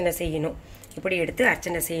அர்ச்சனை செய்யணும். இப்படி எடுத்து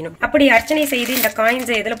அர்ச்சனை செய்யணும். அப்படி அர்ச்சனை செய்து இந்த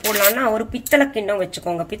காயின்ஸை எதுல போடலாம்னா ஒரு பித்தளை கிண்ணம்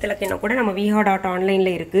வச்சுக்கோங்க. பித்தளை கிண்ணம் கூட நம்ம viha.online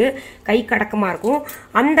இருக்கு, கை கடக்கமா இருக்கும்.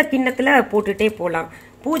 அந்த கிண்ணத்துல போட்டுட்டே போலாம்.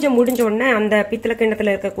 பூஜை முடிஞ்ச உடனே அந்த பித்தளை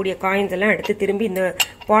கிண்ணத்துல இருக்கக்கூடிய காயின்ஸ் எல்லாம் எடுத்து திரும்பி இந்த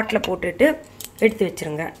பாட்ல போட்டுட்டு எடுத்து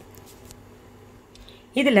வச்சிருங்க.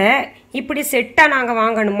 இதுல இப்படி செட்டா நாங்க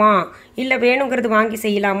வாங்கணுமா இல்ல வேணுங்கிறது வாங்கி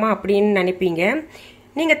செய்யலாமா அப்படின்னு நினைப்பீங்க.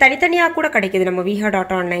 நீங்க தனித்தனியா கூட கிடைக்குது நம்ம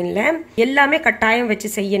viha.online. எல்லாமே கட்டாயம் வச்சு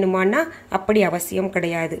செய்யணுமான்னா அப்படி அவசியம்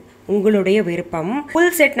கிடையாது, உங்களுடைய விருப்பம்.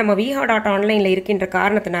 ஃபுல் செட் நம்ம viha.online இருக்கின்ற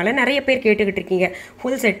காரணத்தினால நிறைய பேர் கேட்டுக்கிட்டு இருக்கீங்க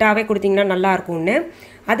ஃபுல் செட்டாவே கொடுத்தீங்கன்னா நல்லா இருக்கும்னு.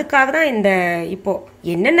 அதுக்காக தான் இந்த இப்போ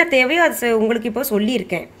என்னென்ன தேவையோ அது உங்களுக்கு இப்போ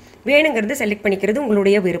சொல்லியிருக்கேன். வேணுங்கிறது செலக்ட் பண்ணிக்கிறது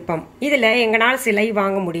உங்களுடைய விருப்பம். இதுல எங்களால் சிலை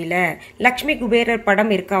வாங்க முடியல, லக்ஷ்மி குபேரர்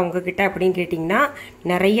படம் இருக்கா உங்ககிட்ட அப்படின்னு கேட்டீங்கன்னா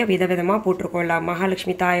நிறைய விதவிதமா போட்டிருக்கோம்.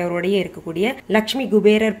 மகாலட்சுமி தாயாரோடய இருக்கக்கூடிய லக்ஷ்மி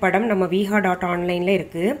குபேரர் படம் நம்ம viha.online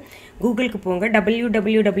இருக்கு. கூகுளுக்கு போங்க,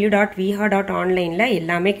 www.viha.online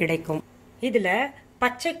எல்லாமே கிடைக்கும். இதுல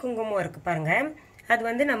பச்சை குங்குமம் இருக்கு பாருங்க, அது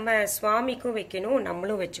வந்து நம்ம சுவாமிக்கும் வைக்கணும்,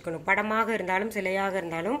 நம்மளும் வச்சுக்கணும். படமாக இருந்தாலும் சிலையாக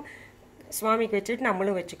இருந்தாலும் சுவாமிக்கு வச்சுட்டு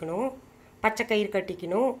நம்மளும் வச்சுக்கணும். பச்சை கயிறு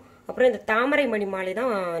கட்டிக்கணும். அப்புறம் இந்த தாமரை மணி மாலை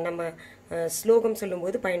தான் நம்ம ஸ்லோகம்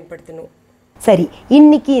சொல்லும்போது பயன்படுத்தணும். சரி,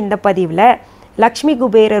 இன்னைக்கு இந்த பதிவில் லக்ஷ்மி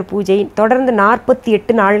குபேரர் பூஜை தொடர்ந்து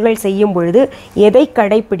 48 நாட்கள் செய்யும் பொழுது எதை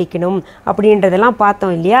கடைபிடிக்கணும் அப்படின்றதெல்லாம்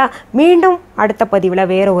பார்த்தோம் இல்லையா. மீண்டும் அடுத்த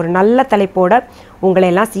பதிவில் வேற ஒரு நல்ல தலைப்போட உங்களை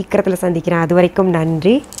எல்லாம் சீக்கிரத்தில் சந்திக்கிறேன். அது வரைக்கும்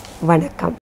நன்றி, வணக்கம்.